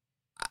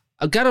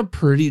 I've got a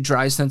pretty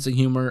dry sense of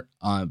humor.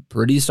 I'm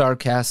pretty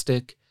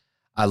sarcastic.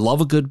 I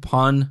love a good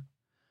pun.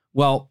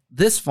 Well,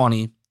 this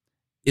funny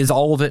is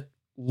all of it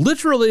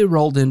literally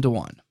rolled into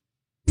one.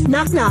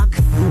 Knock, knock.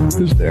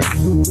 Who's there?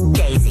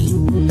 Daisy.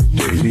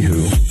 Daisy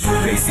who?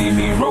 They see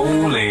me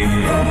rolling.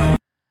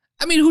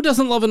 I mean, who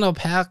doesn't love an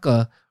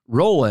alpaca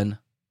rolling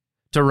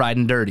to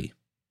riding dirty?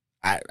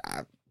 I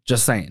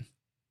just saying.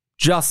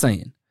 Just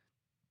saying.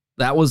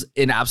 That was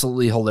an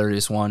absolutely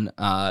hilarious one.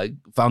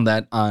 Found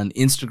that on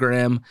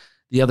Instagram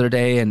the other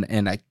day,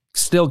 and I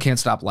still can't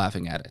stop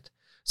laughing at it.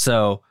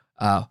 So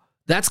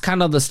that's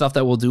kind of the stuff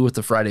that we'll do with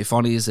the Friday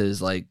Funnies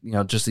is like,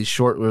 just these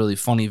short, really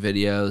funny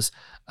videos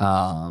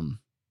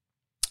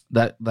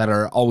that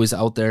are always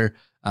out there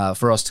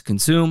for us to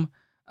consume.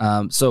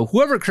 So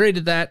whoever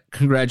created that,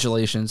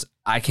 congratulations.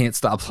 I can't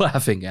stop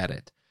laughing at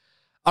it.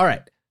 All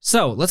right.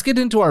 So let's get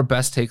into our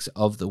best takes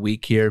of the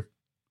week here.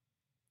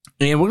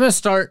 And we're going to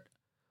start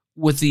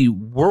with the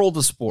world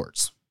of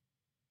sports.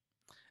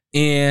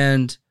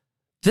 And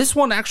this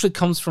one actually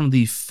comes from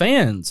the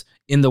fans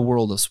in the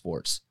world of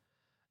sports.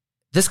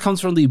 This comes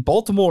from the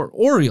Baltimore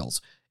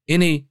Orioles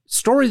in a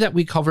story that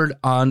we covered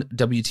on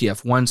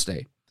WTF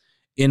Wednesday,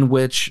 in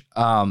which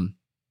I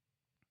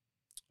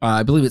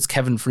believe it's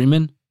Kevin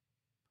Freeman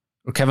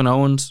or Kevin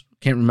Owens,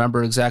 can't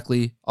remember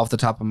exactly off the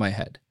top of my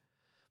head.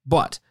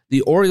 But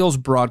the Orioles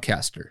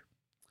broadcaster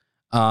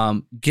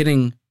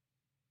getting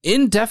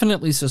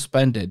indefinitely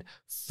suspended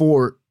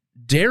for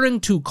daring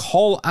to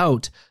call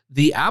out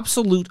the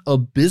absolute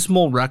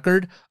abysmal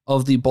record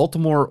of the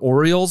Baltimore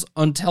Orioles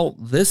until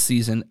this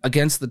season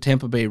against the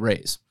Tampa Bay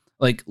Rays.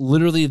 Like,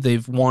 literally,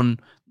 they've won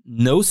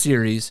no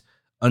series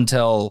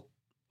until,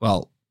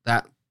 well,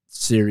 that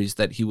series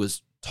that he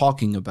was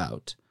talking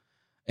about.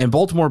 And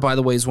Baltimore, by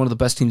the way, is one of the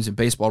best teams in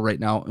baseball right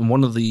now and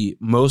one of the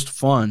most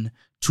fun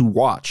to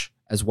watch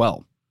as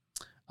well.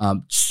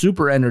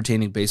 Super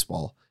entertaining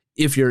baseball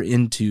if you're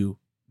into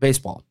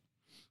baseball.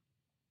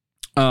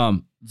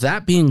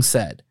 That being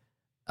said,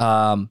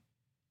 watch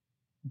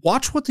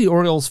what the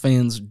Orioles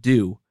fans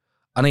do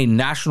on a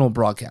national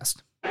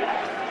broadcast.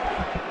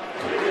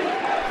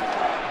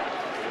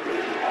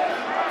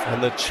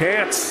 And the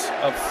chants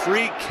of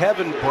Free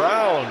Kevin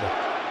Brown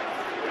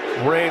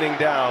raining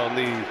down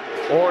the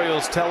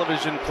Orioles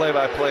television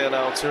play-by-play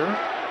announcer.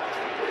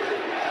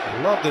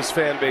 I love this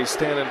fan base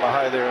standing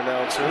behind their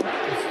announcer.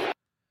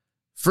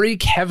 Free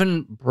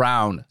Kevin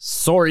Brown.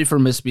 Sorry for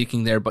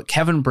misspeaking there, but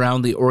Kevin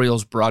Brown, the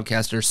Orioles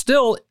broadcaster,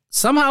 still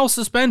somehow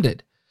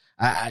suspended.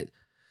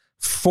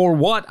 For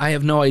what, I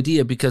have no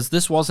idea, because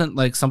this wasn't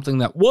like something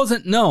that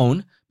wasn't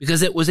known,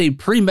 because it was a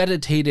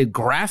premeditated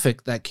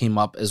graphic that came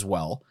up as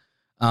well.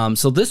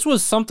 So this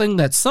was something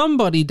that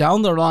somebody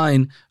down the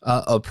line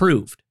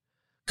approved,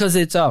 because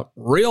it's a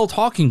real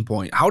talking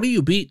point. How do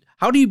you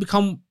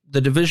become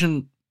the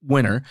division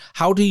winner?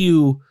 How do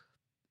you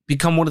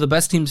become one of the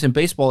best teams in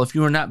baseball if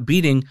you are not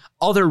beating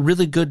other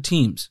really good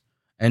teams?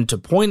 And to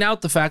point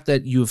out the fact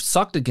that you've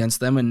sucked against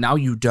them and now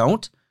you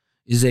don't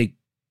is a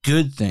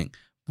good thing.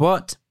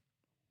 But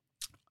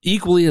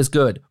equally as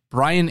good,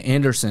 Brian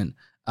Anderson,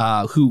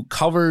 who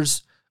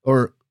covers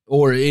or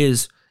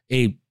is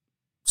a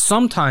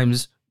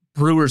sometimes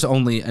Brewers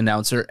only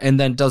announcer and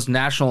then does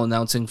national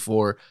announcing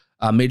for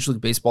Major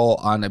League Baseball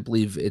on, I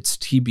believe it's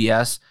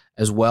TBS,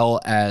 as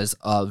well as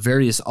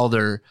various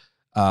other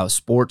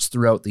sports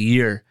throughout the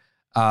year.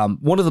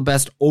 One of the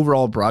best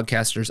overall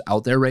broadcasters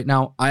out there right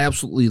now. I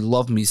absolutely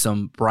love me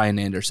some Brian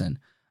Anderson.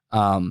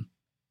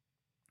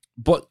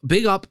 But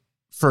big up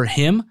for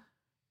him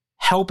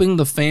helping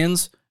the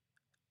fans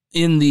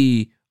in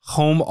the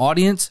home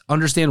audience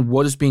understand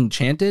what is being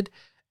chanted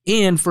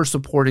and for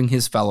supporting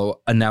his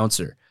fellow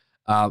announcer.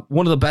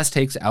 One of the best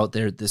takes out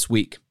there this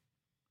week.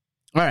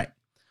 All right.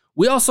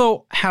 We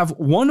also have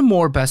one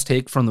more best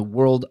take from the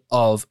world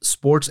of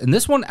sports, and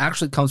this one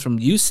actually comes from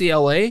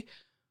UCLA.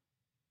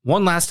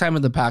 One last time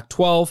in the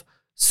Pac-12,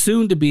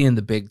 soon to be in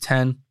the Big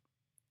Ten,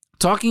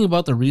 talking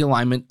about the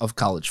realignment of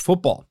college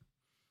football.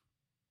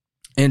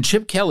 And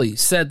Chip Kelly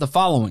said the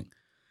following: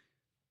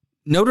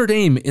 Notre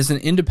Dame is an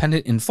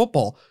independent in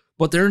football,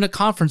 but they're in a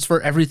conference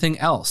for everything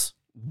else.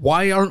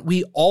 Why aren't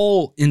we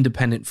all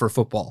independent for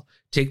football?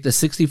 Take the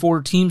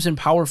 64 teams in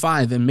Power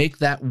 5 and make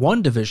that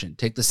one division.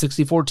 Take the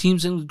 64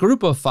 teams in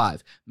Group of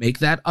 5, make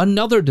that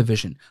another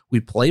division. We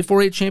play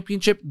for a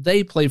championship,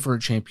 they play for a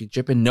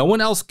championship, and no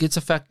one else gets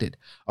affected.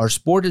 Our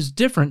sport is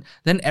different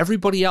than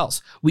everybody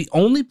else. We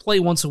only play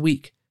once a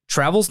week.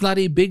 Travel's not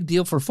a big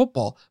deal for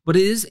football, but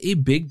it is a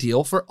big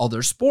deal for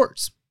other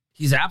sports.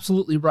 He's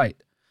absolutely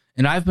right.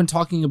 And I've been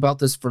talking about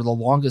this for the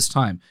longest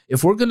time.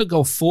 If we're going to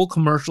go full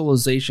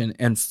commercialization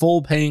and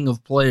full paying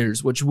of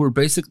players, which we're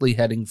basically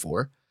heading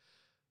for,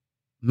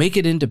 make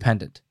it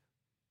independent.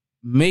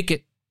 Make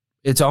it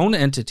its own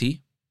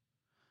entity.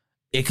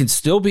 It can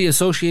still be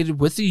associated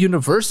with the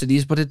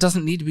universities, but it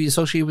doesn't need to be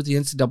associated with the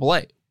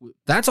NCAA.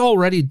 That's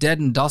already dead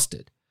and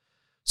dusted.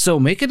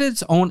 So make it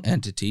its own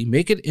entity.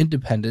 Make it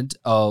independent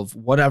of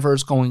whatever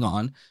is going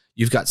on.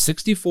 You've got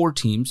 64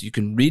 teams. You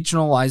can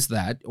regionalize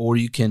that, or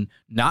you can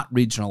not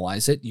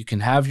regionalize it. You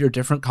can have your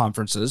different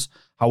conferences,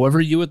 however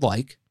you would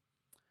like.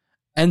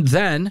 And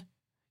then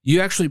you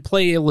actually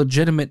play a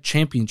legitimate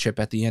championship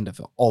at the end of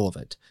all of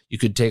it. You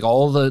could take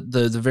all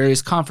the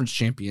various conference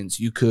champions.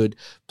 You could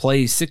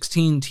play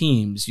 16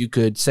 teams. You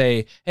could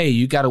say, hey,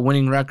 you got a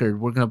winning record.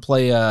 We're going to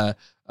play a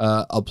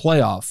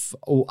playoff.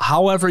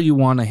 However you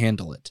want to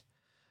handle it.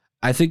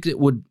 I think it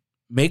would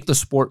make the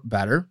sport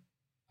better.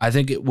 I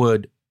think it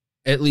would,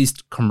 at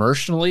least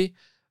commercially,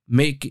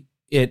 make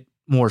it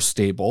more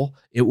stable.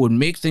 It would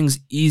make things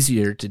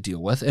easier to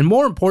deal with. And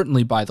more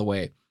importantly, by the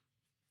way,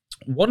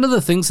 one of the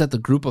things that the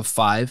Group of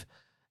 5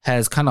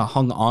 has kind of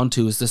hung on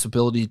to is this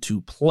ability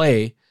to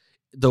play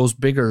those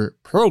bigger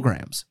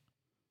programs.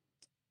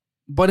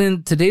 But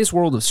in today's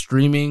world of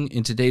streaming,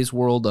 in today's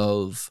world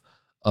of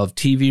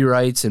TV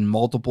rights and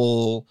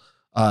multiple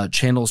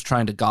channels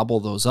trying to gobble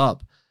those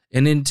up,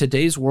 and in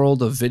today's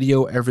world of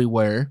video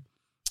everywhere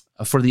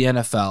for the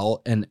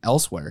NFL and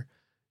elsewhere,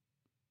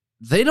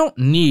 they don't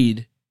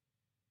need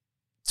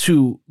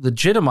to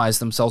legitimize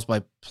themselves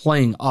by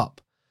playing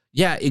up.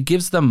 Yeah, it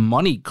gives them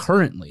money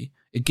currently.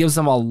 It gives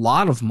them a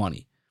lot of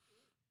money.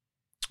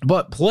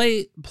 But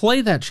play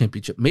that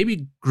championship.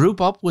 Maybe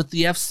group up with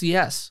the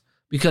FCS,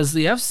 because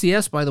the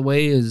FCS, by the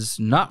way, is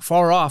not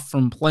far off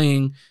from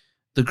playing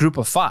the Group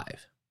of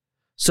 5.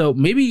 So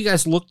maybe you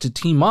guys look to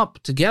team up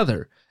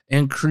together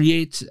and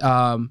create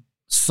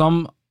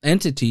some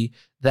entity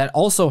that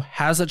also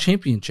has a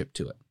championship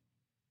to it.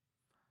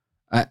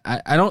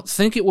 I don't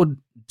think it would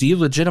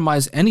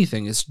delegitimize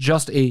anything. It's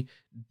just a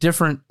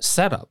different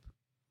setup.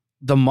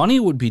 The money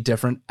would be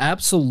different.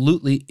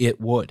 Absolutely, it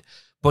would.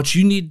 but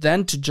you need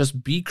then to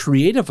just be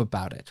creative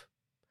about it.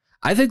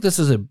 I think this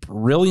is a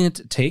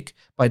brilliant take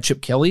by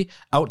Chip Kelly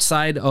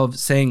outside of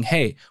saying,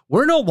 hey,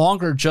 we're no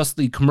longer just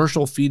the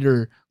commercial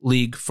feeder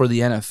league for the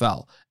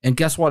NFL. And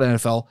guess what,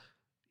 NFL?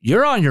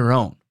 You're on your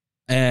own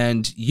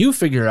and you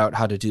figure out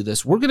how to do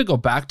this. We're going to go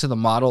back to the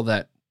model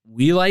that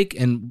we like.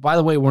 And by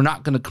the way, we're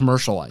not going to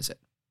commercialize it.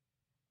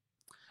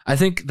 I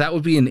think that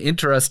would be an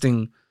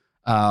interesting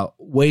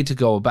way to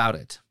go about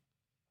it.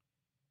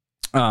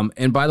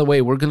 And by the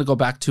way, we're going to go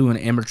back to an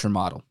amateur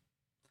model.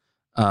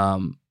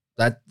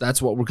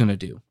 That's what we're going to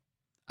do.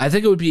 I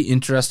think it would be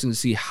interesting to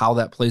see how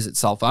that plays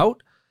itself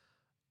out.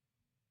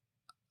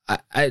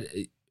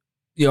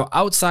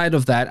 Outside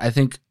of that, I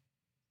think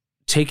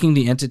taking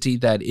the entity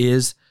that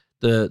is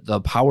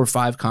the Power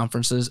 5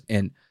 conferences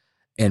and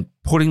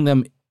putting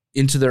them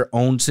into their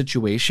own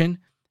situation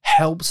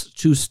helps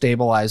to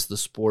stabilize the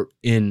sport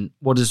in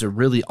what is a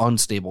really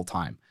unstable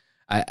time.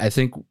 I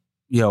think,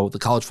 the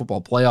college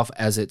football playoff,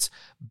 as it's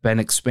been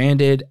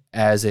expanded,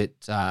 as it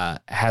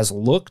has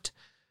looked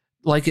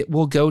like it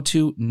will go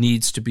to,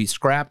 needs to be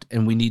scrapped,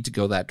 and we need to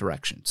go that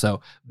direction.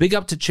 So big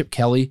up to Chip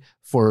Kelly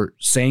for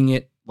saying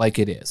it like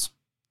it is.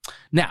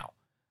 Now,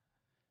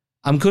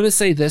 I'm going to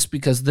say this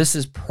because this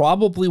is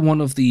probably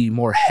one of the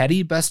more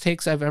heady best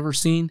takes I've ever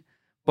seen,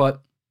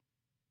 but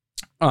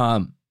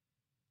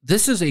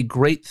this is a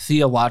great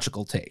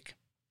theological take.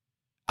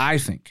 I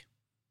think,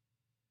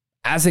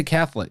 as a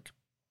Catholic,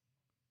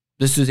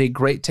 this is a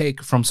great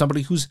take from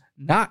somebody who's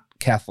not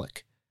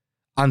Catholic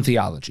on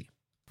theology.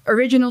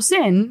 Original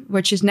sin,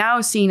 which is now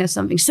seen as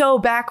something so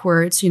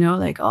backwards,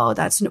 like, oh,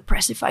 that's an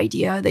oppressive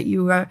idea that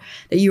you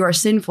are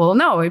sinful.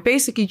 No, it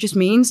basically just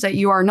means that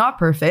you are not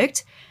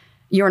perfect,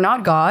 you're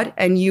not God,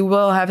 and you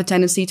will have a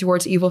tendency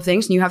towards evil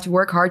things, and you have to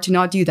work hard to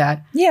not do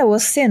that. Yeah, well,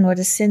 sin, what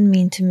does sin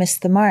mean? To miss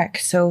the mark.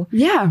 So,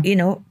 yeah,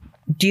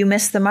 do you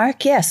miss the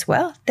mark? Yes.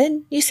 Well,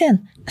 then you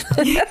sin.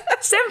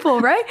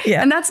 Simple, right?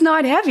 Yeah. And that's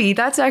not heavy.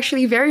 That's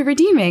actually very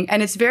redeeming,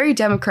 and it's very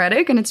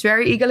democratic, and it's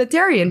very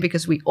egalitarian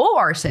because we all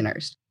are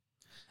sinners.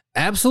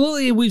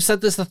 Absolutely. We've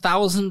said this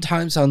 1,000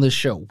 times on this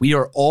show. We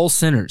are all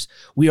sinners.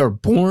 We are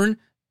born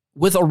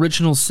with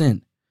original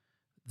sin,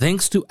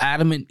 thanks to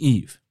Adam and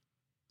Eve.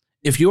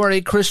 If you are a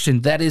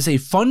Christian, that is a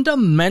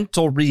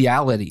fundamental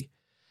reality.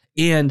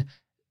 And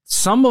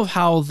some of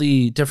how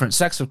the different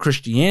sects of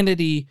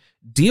Christianity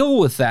deal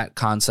with that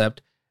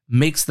concept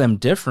makes them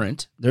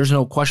different. There's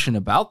no question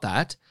about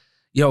that.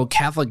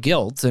 Catholic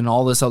guilt and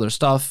all this other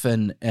stuff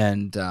and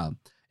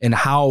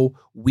how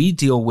we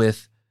deal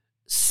with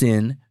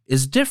sin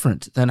is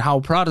different than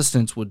how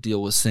Protestants would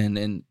deal with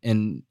sin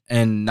and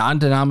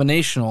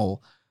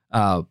non-denominational,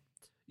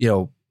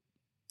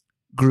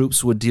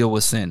 groups would deal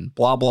with sin,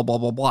 blah, blah, blah,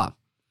 blah, blah.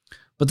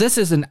 But this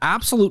is an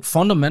absolute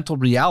fundamental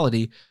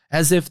reality,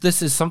 as if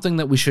this is something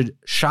that we should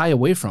shy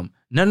away from.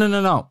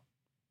 No.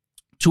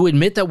 To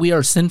admit that we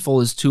are sinful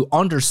is to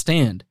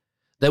understand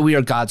that we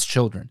are God's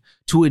children.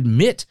 To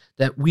admit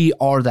that we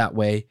are that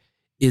way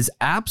is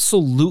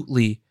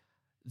absolutely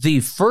the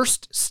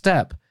first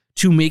step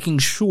to making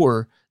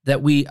sure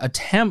that we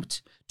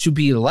attempt to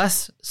be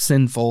less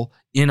sinful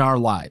in our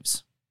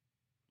lives.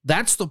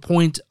 That's the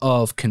point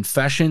of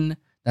confession.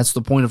 That's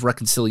the point of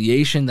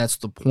reconciliation. That's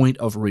the point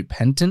of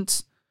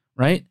repentance,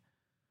 right?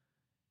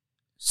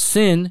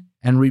 Sin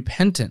and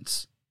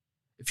repentance.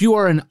 If you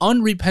are an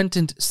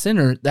unrepentant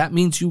sinner, that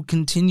means you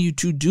continue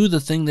to do the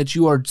thing that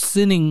you are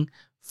sinning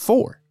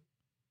for.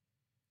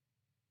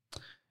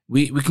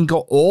 We can go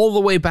all the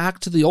way back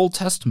to the Old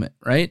Testament,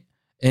 right?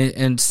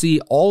 And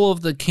see all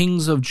of the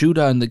kings of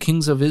Judah and the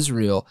kings of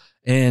Israel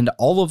and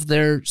all of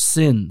their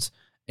sins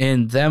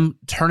and them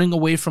turning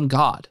away from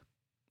God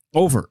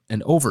over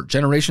and over,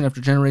 generation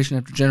after generation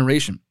after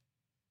generation.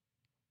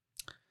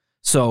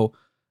 So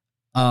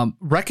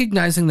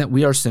recognizing that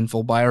we are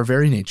sinful by our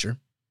very nature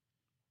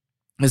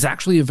is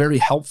actually a very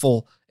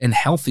helpful and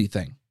healthy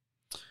thing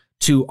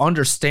to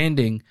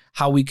understanding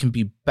how we can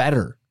be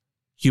better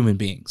human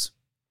beings.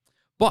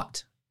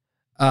 But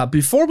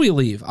before we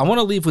leave, I want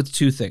to leave with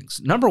two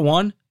things. Number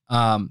one,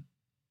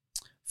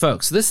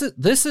 folks, this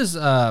is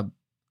kind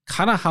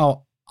of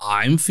how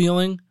I'm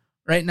feeling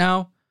right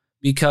now,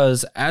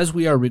 because as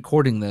we are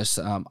recording this,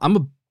 I'm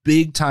a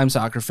big time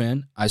soccer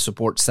fan. I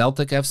support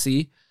Celtic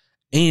FC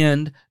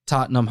and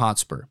Tottenham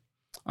Hotspur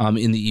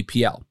in the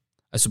EPL.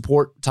 I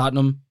support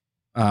Tottenham.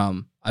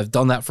 I've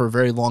done that for a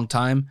very long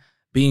time.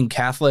 Being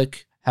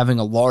Catholic, having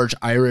a large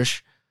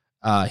Irish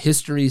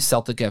history,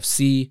 Celtic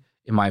FC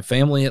in my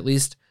family at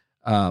least.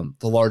 The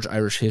large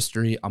Irish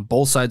history on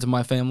both sides of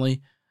my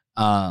family.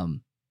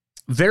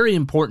 Very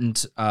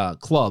important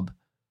club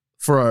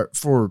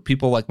for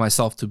people like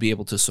myself to be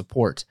able to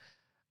support.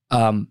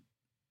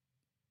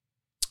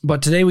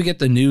 But today we get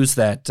the news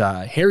that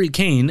Harry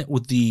Kane,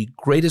 with the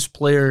greatest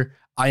player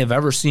I have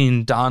ever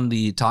seen don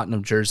the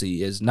Tottenham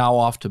jersey, is now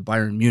off to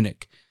Bayern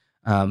Munich.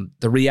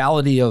 The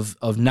reality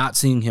of not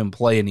seeing him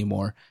play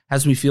anymore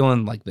has me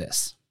feeling like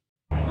this.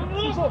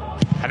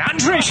 And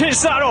Andrich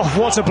hits that off.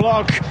 What a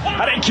block.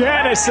 And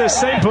again, it's the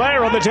same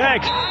player on the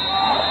deck.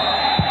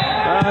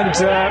 And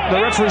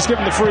the referee's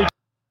given the free.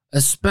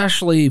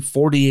 especially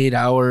 48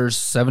 hours,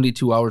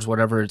 72 hours,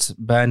 whatever it's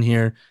been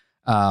here,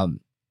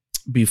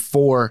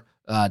 before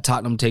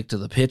Tottenham take to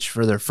the pitch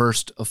for their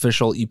first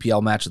official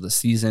EPL match of the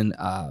season.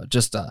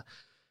 Just a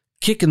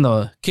kick in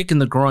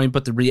the groin.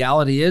 But the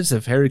reality is,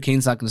 if Harry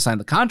Kane's not going to sign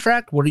the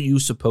contract, what are you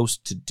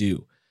supposed to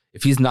do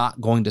if he's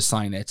not going to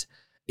sign it?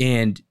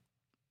 And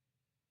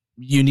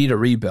you need a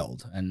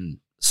rebuild. And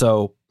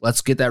so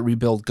let's get that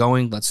rebuild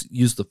going. Let's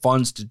use the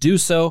funds to do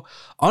so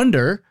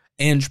under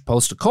Ange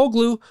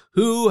Postecoglou,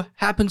 who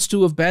happens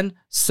to have been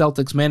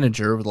Celtics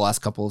manager over the last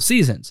couple of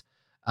seasons.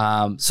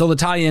 So the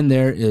tie-in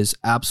there is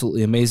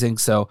absolutely amazing.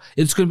 So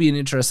it's going to be an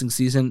interesting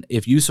season.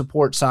 If you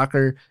support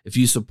soccer, if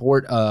you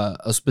support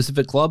a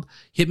specific club,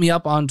 hit me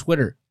up on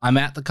Twitter. I'm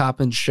at The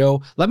Coppins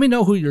Show. Let me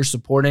know who you're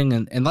supporting,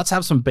 and let's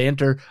have some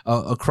banter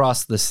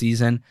across the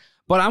season.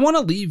 But I want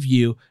to leave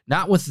you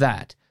not with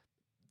that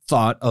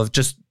thought of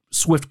just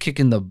Swift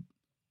kicking the,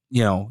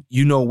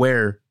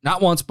 where,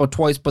 not once, but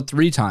twice, but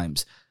 3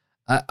 times.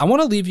 I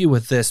want to leave you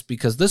with this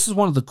because this is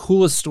one of the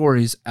coolest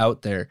stories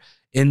out there.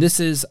 And this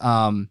is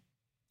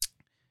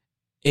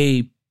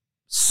a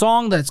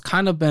song that's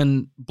kind of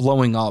been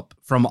blowing up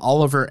from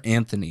Oliver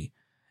Anthony,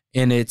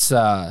 and it's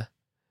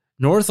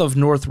North of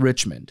North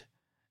Richmond.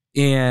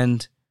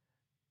 And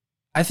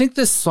I think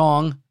this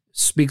song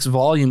speaks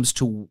volumes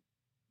to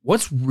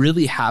what's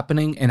really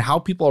happening and how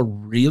people are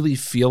really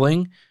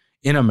feeling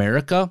in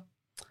America.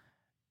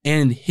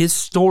 And his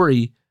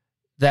story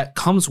that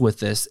comes with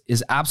this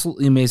is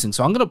absolutely amazing.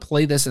 So I'm going to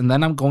play this and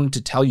then I'm going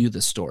to tell you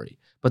the story.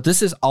 But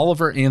this is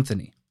Oliver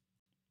Anthony.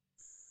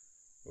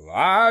 Well,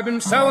 I've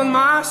been selling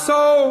my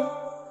soul,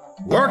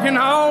 working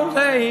all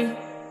day,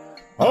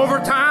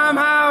 overtime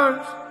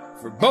hours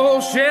for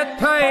bullshit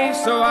pay,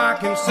 so I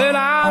can sit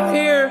out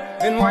here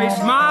and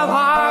waste my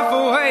life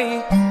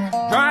away,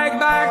 drag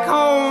back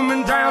home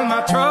and drown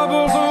my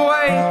troubles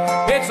away.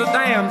 It's a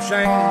damn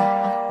shame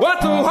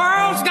what the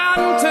world's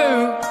gotten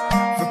to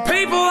for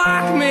people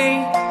like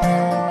me,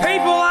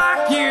 people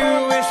like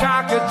you. Wish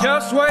I could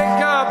just wake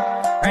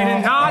up and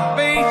it not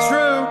be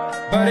true,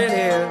 but it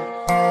is.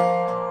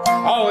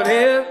 Oh, it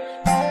is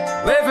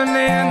living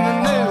in the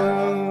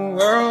new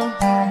world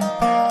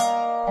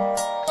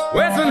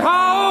with an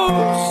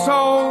whole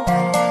soul.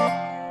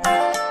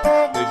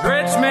 These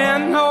rich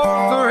men north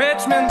of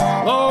Richmond,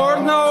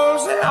 Lord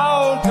knows they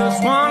all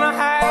just wanna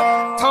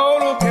have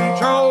total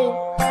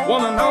control.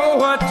 Wanna know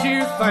what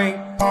you think,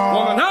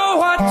 wanna know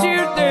what you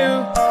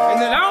do, and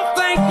they don't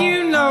think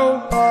you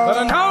know, but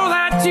I know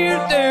that you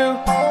do.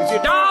 'Cause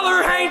your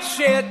dollar ain't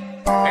shit,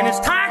 and it's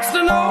taxed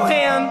to no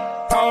end,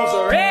 'cause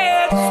the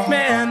rich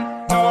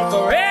men, north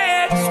of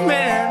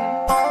Richmond.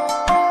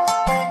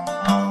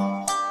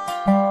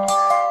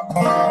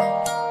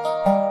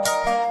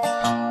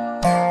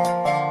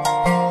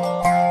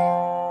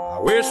 I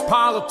wish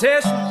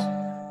politicians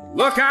would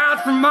look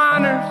out for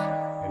minors,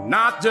 and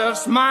not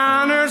just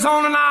minors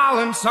on an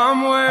island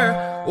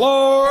somewhere.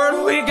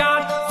 Lord, we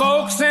got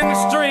folks in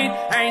the street,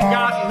 ain't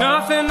got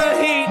nothing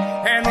to eat,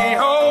 and the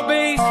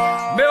obese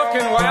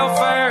milking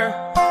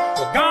welfare.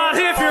 Well, God,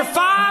 if you're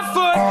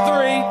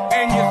 5'3"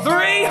 and you're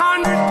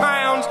 300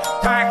 pounds,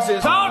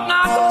 taxes ought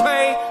not to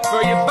pay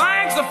for your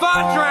bags of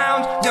fudge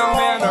rounds. Young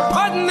men are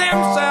putting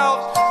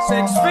themselves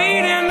 6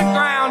 feet in the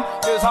ground,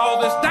 'cause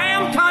all this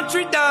damn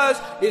country does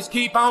is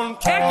keep on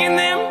kicking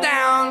them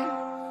down.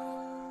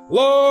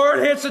 Lord,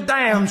 it's a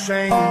damn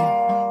shame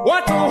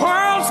what the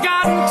world's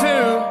gotten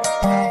to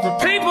for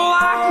people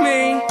like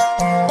me,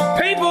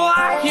 people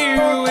like you.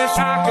 Wish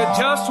I could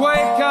just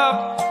wake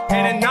up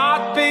and it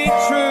not be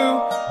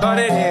true, but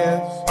it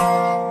is.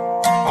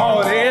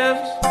 Oh, it is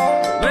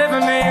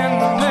living in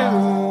the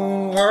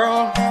new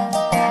world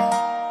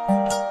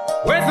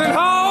with an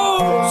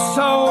whole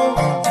soul.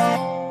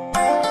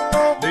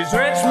 These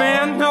rich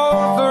men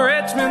north of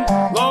Richmond,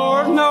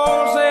 Lord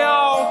knows they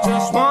all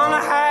just want to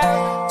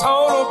have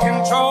total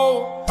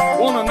control.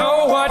 Want to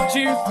know what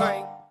you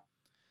think.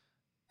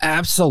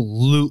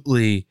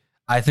 Absolutely.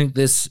 I think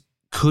this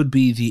could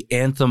be the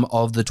anthem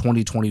of the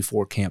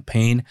 2024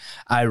 campaign.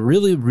 I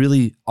really,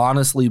 really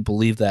honestly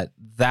believe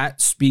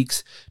that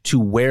speaks to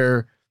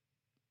where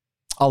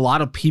a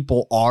lot of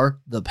people are,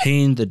 the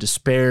pain, the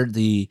despair,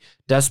 the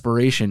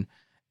desperation.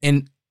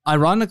 And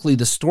ironically,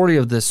 the story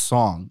of this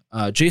song,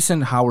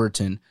 Jason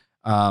Howerton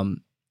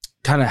kind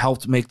of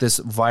helped make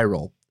this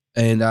viral.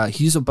 And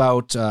he's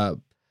about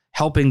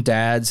helping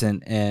dads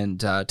and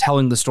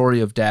telling the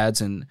story of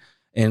dads and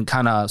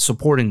kind of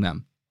supporting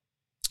them.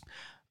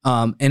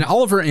 And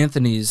Oliver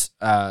Anthony's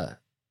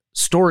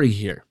story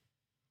here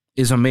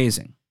is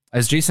amazing.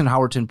 As Jason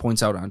Howerton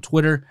points out on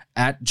Twitter,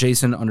 at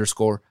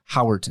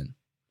Jason_Howerton.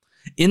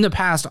 In the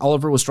past,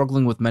 Oliver was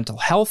struggling with mental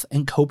health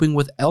and coping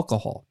with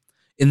alcohol.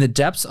 In the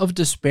depths of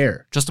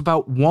despair, just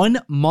about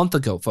 1 month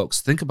ago, folks,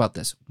 think about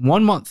this,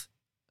 1 month,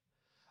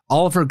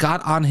 Oliver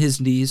got on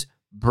his knees,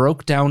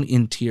 broke down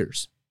in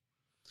tears.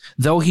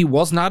 Though he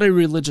was not a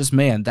religious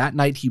man, that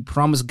night he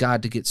promised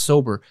God to get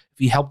sober if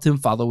he helped him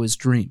follow his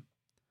dream.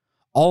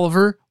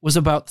 Oliver was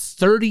about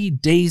 30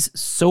 days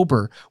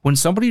sober when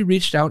somebody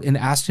reached out and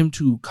asked him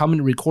to come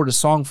and record a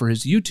song for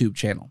his YouTube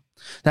channel.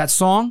 That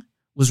song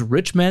was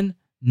Rich Men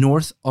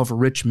North of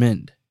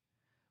Richmond.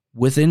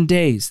 Within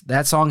days,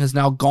 that song has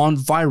now gone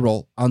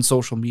viral on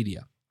social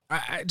media.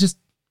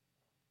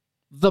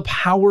 The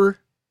power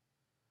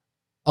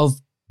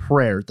of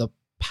prayer, the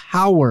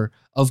power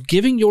of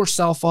giving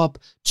yourself up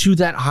to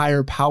that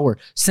higher power,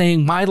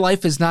 saying, my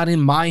life is not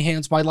in my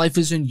hands, my life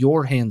is in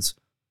your hands.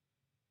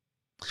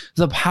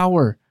 The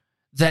power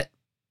that,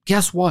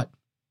 guess what?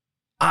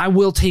 I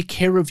will take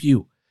care of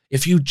you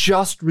if you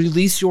just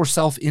release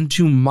yourself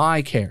into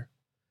my care.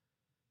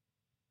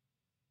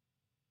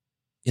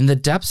 In the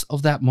depths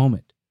of that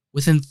moment,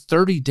 within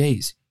 30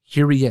 days,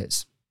 here he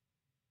is.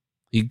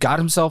 He got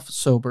himself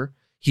sober.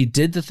 He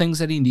did the things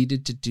that he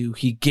needed to do.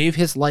 He gave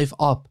his life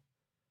up.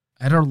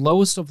 At our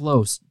lowest of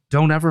lows,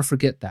 don't ever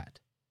forget that.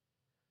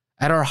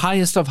 At our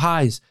highest of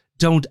highs,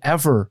 don't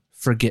ever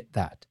forget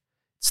that.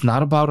 It's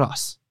not about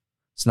us.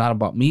 It's not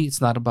about me.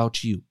 It's not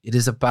about you. It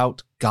is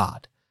about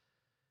God.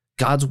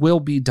 God's will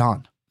be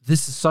done.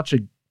 This is such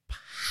a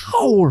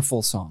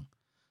powerful song,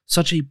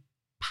 such a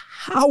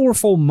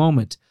powerful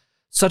moment,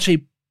 such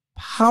a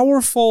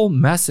powerful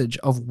message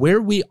of where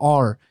we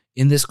are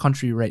in this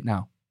country right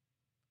now,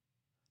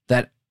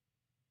 that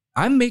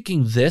I'm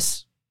making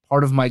this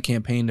part of my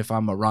campaign if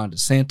I'm a Ron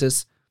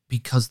DeSantis,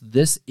 because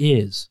this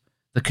is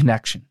the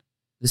connection.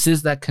 This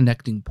is that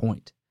connecting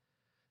point.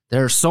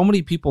 There are so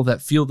many people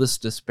that feel this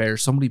despair,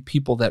 so many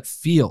people that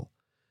feel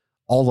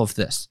all of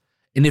this.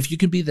 And if you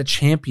can be the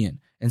champion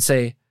and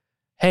say,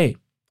 hey,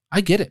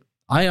 I get it.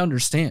 I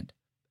understand.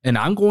 And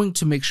I'm going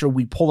to make sure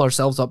we pull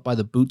ourselves up by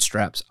the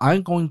bootstraps.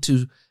 I'm going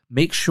to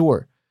make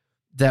sure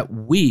that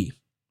we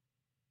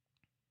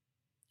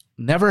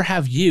never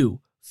have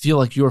you feel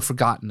like you're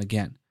forgotten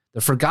again.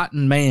 The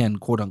forgotten man,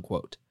 quote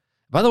unquote.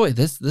 By the way,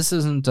 this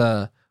isn't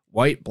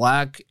white,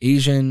 black,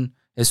 Asian.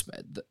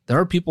 There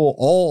are people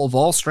of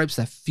all stripes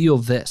that feel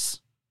this.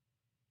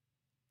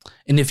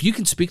 And if you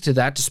can speak to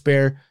that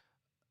despair,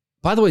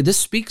 by the way, this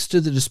speaks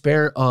to the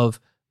despair of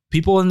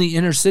people in the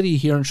inner city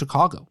here in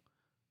Chicago,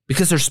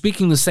 because they're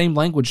speaking the same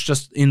language,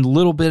 just in a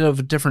little bit of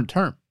a different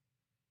term.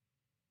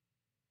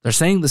 They're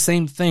saying the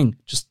same thing,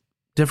 just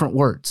different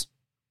words.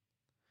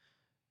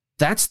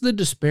 That's the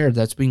despair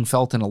that's being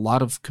felt in a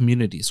lot of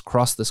communities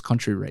across this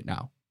country right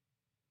now,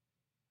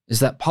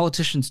 is that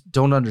politicians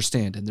don't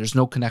understand and there's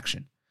no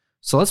connection.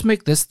 So let's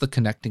make this the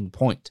connecting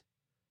point.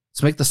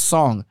 Let's make the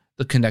song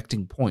the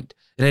connecting point.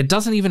 And it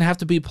doesn't even have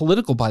to be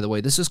political, by the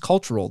way. This is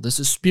cultural. This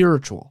is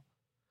spiritual.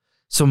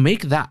 So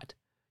make that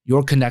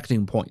your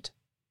connecting point.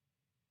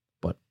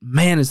 But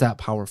man, is that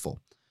powerful.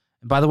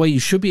 And by the way, you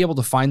should be able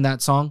to find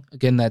that song.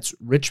 Again, that's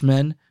Rich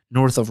Men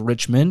North of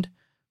Richmond,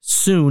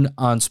 soon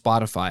on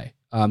Spotify.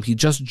 He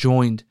just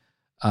joined,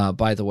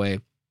 by the way,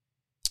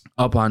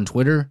 up on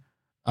Twitter.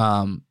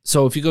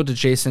 So if you go to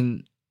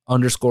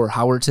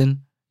Jason_Howerton,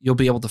 you'll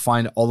be able to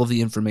find all of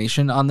the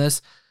information on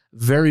this.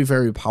 Very,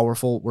 very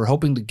powerful. We're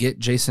hoping to get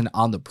Jason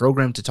on the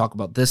program to talk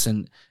about this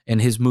and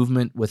his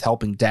movement with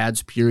helping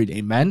dads, period,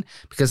 amen,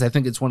 because I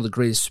think it's one of the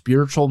greatest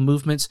spiritual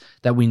movements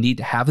that we need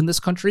to have in this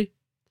country.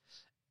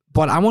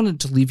 But I wanted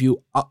to leave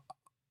you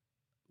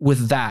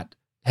with that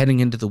heading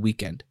into the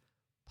weekend.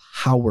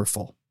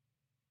 Powerful.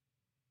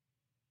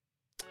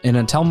 And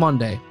until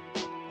Monday,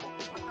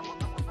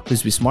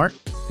 please be smart,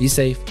 be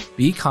safe,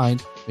 be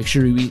kind. Make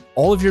sure you eat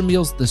all of your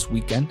meals this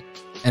weekend.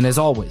 And as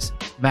always,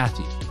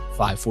 Matthew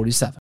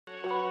 5:47.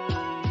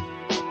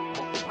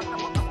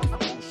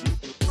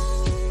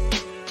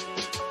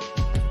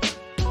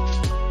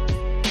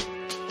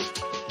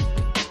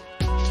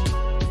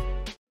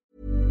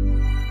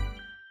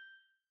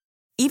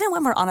 Even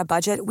when we're on a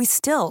budget, we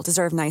still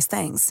deserve nice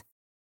things.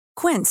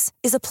 Quince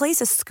is a place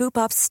to scoop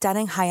up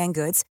stunning high-end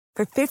goods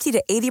for 50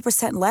 to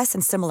 80% less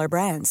than similar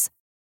brands.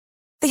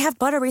 They have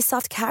buttery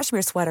soft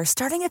cashmere sweaters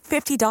starting at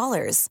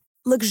 $50,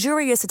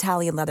 luxurious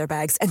Italian leather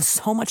bags, and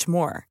so much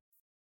more.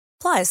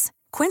 Plus,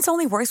 Quince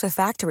only works with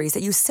factories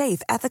that use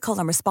safe, ethical,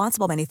 and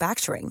responsible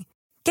manufacturing.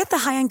 Get the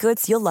high-end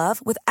goods you'll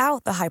love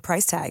without the high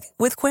price tag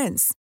with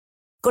Quince.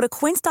 Go to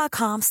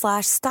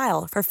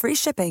quince.com/style for free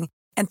shipping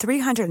and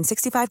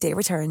 365-day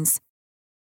returns.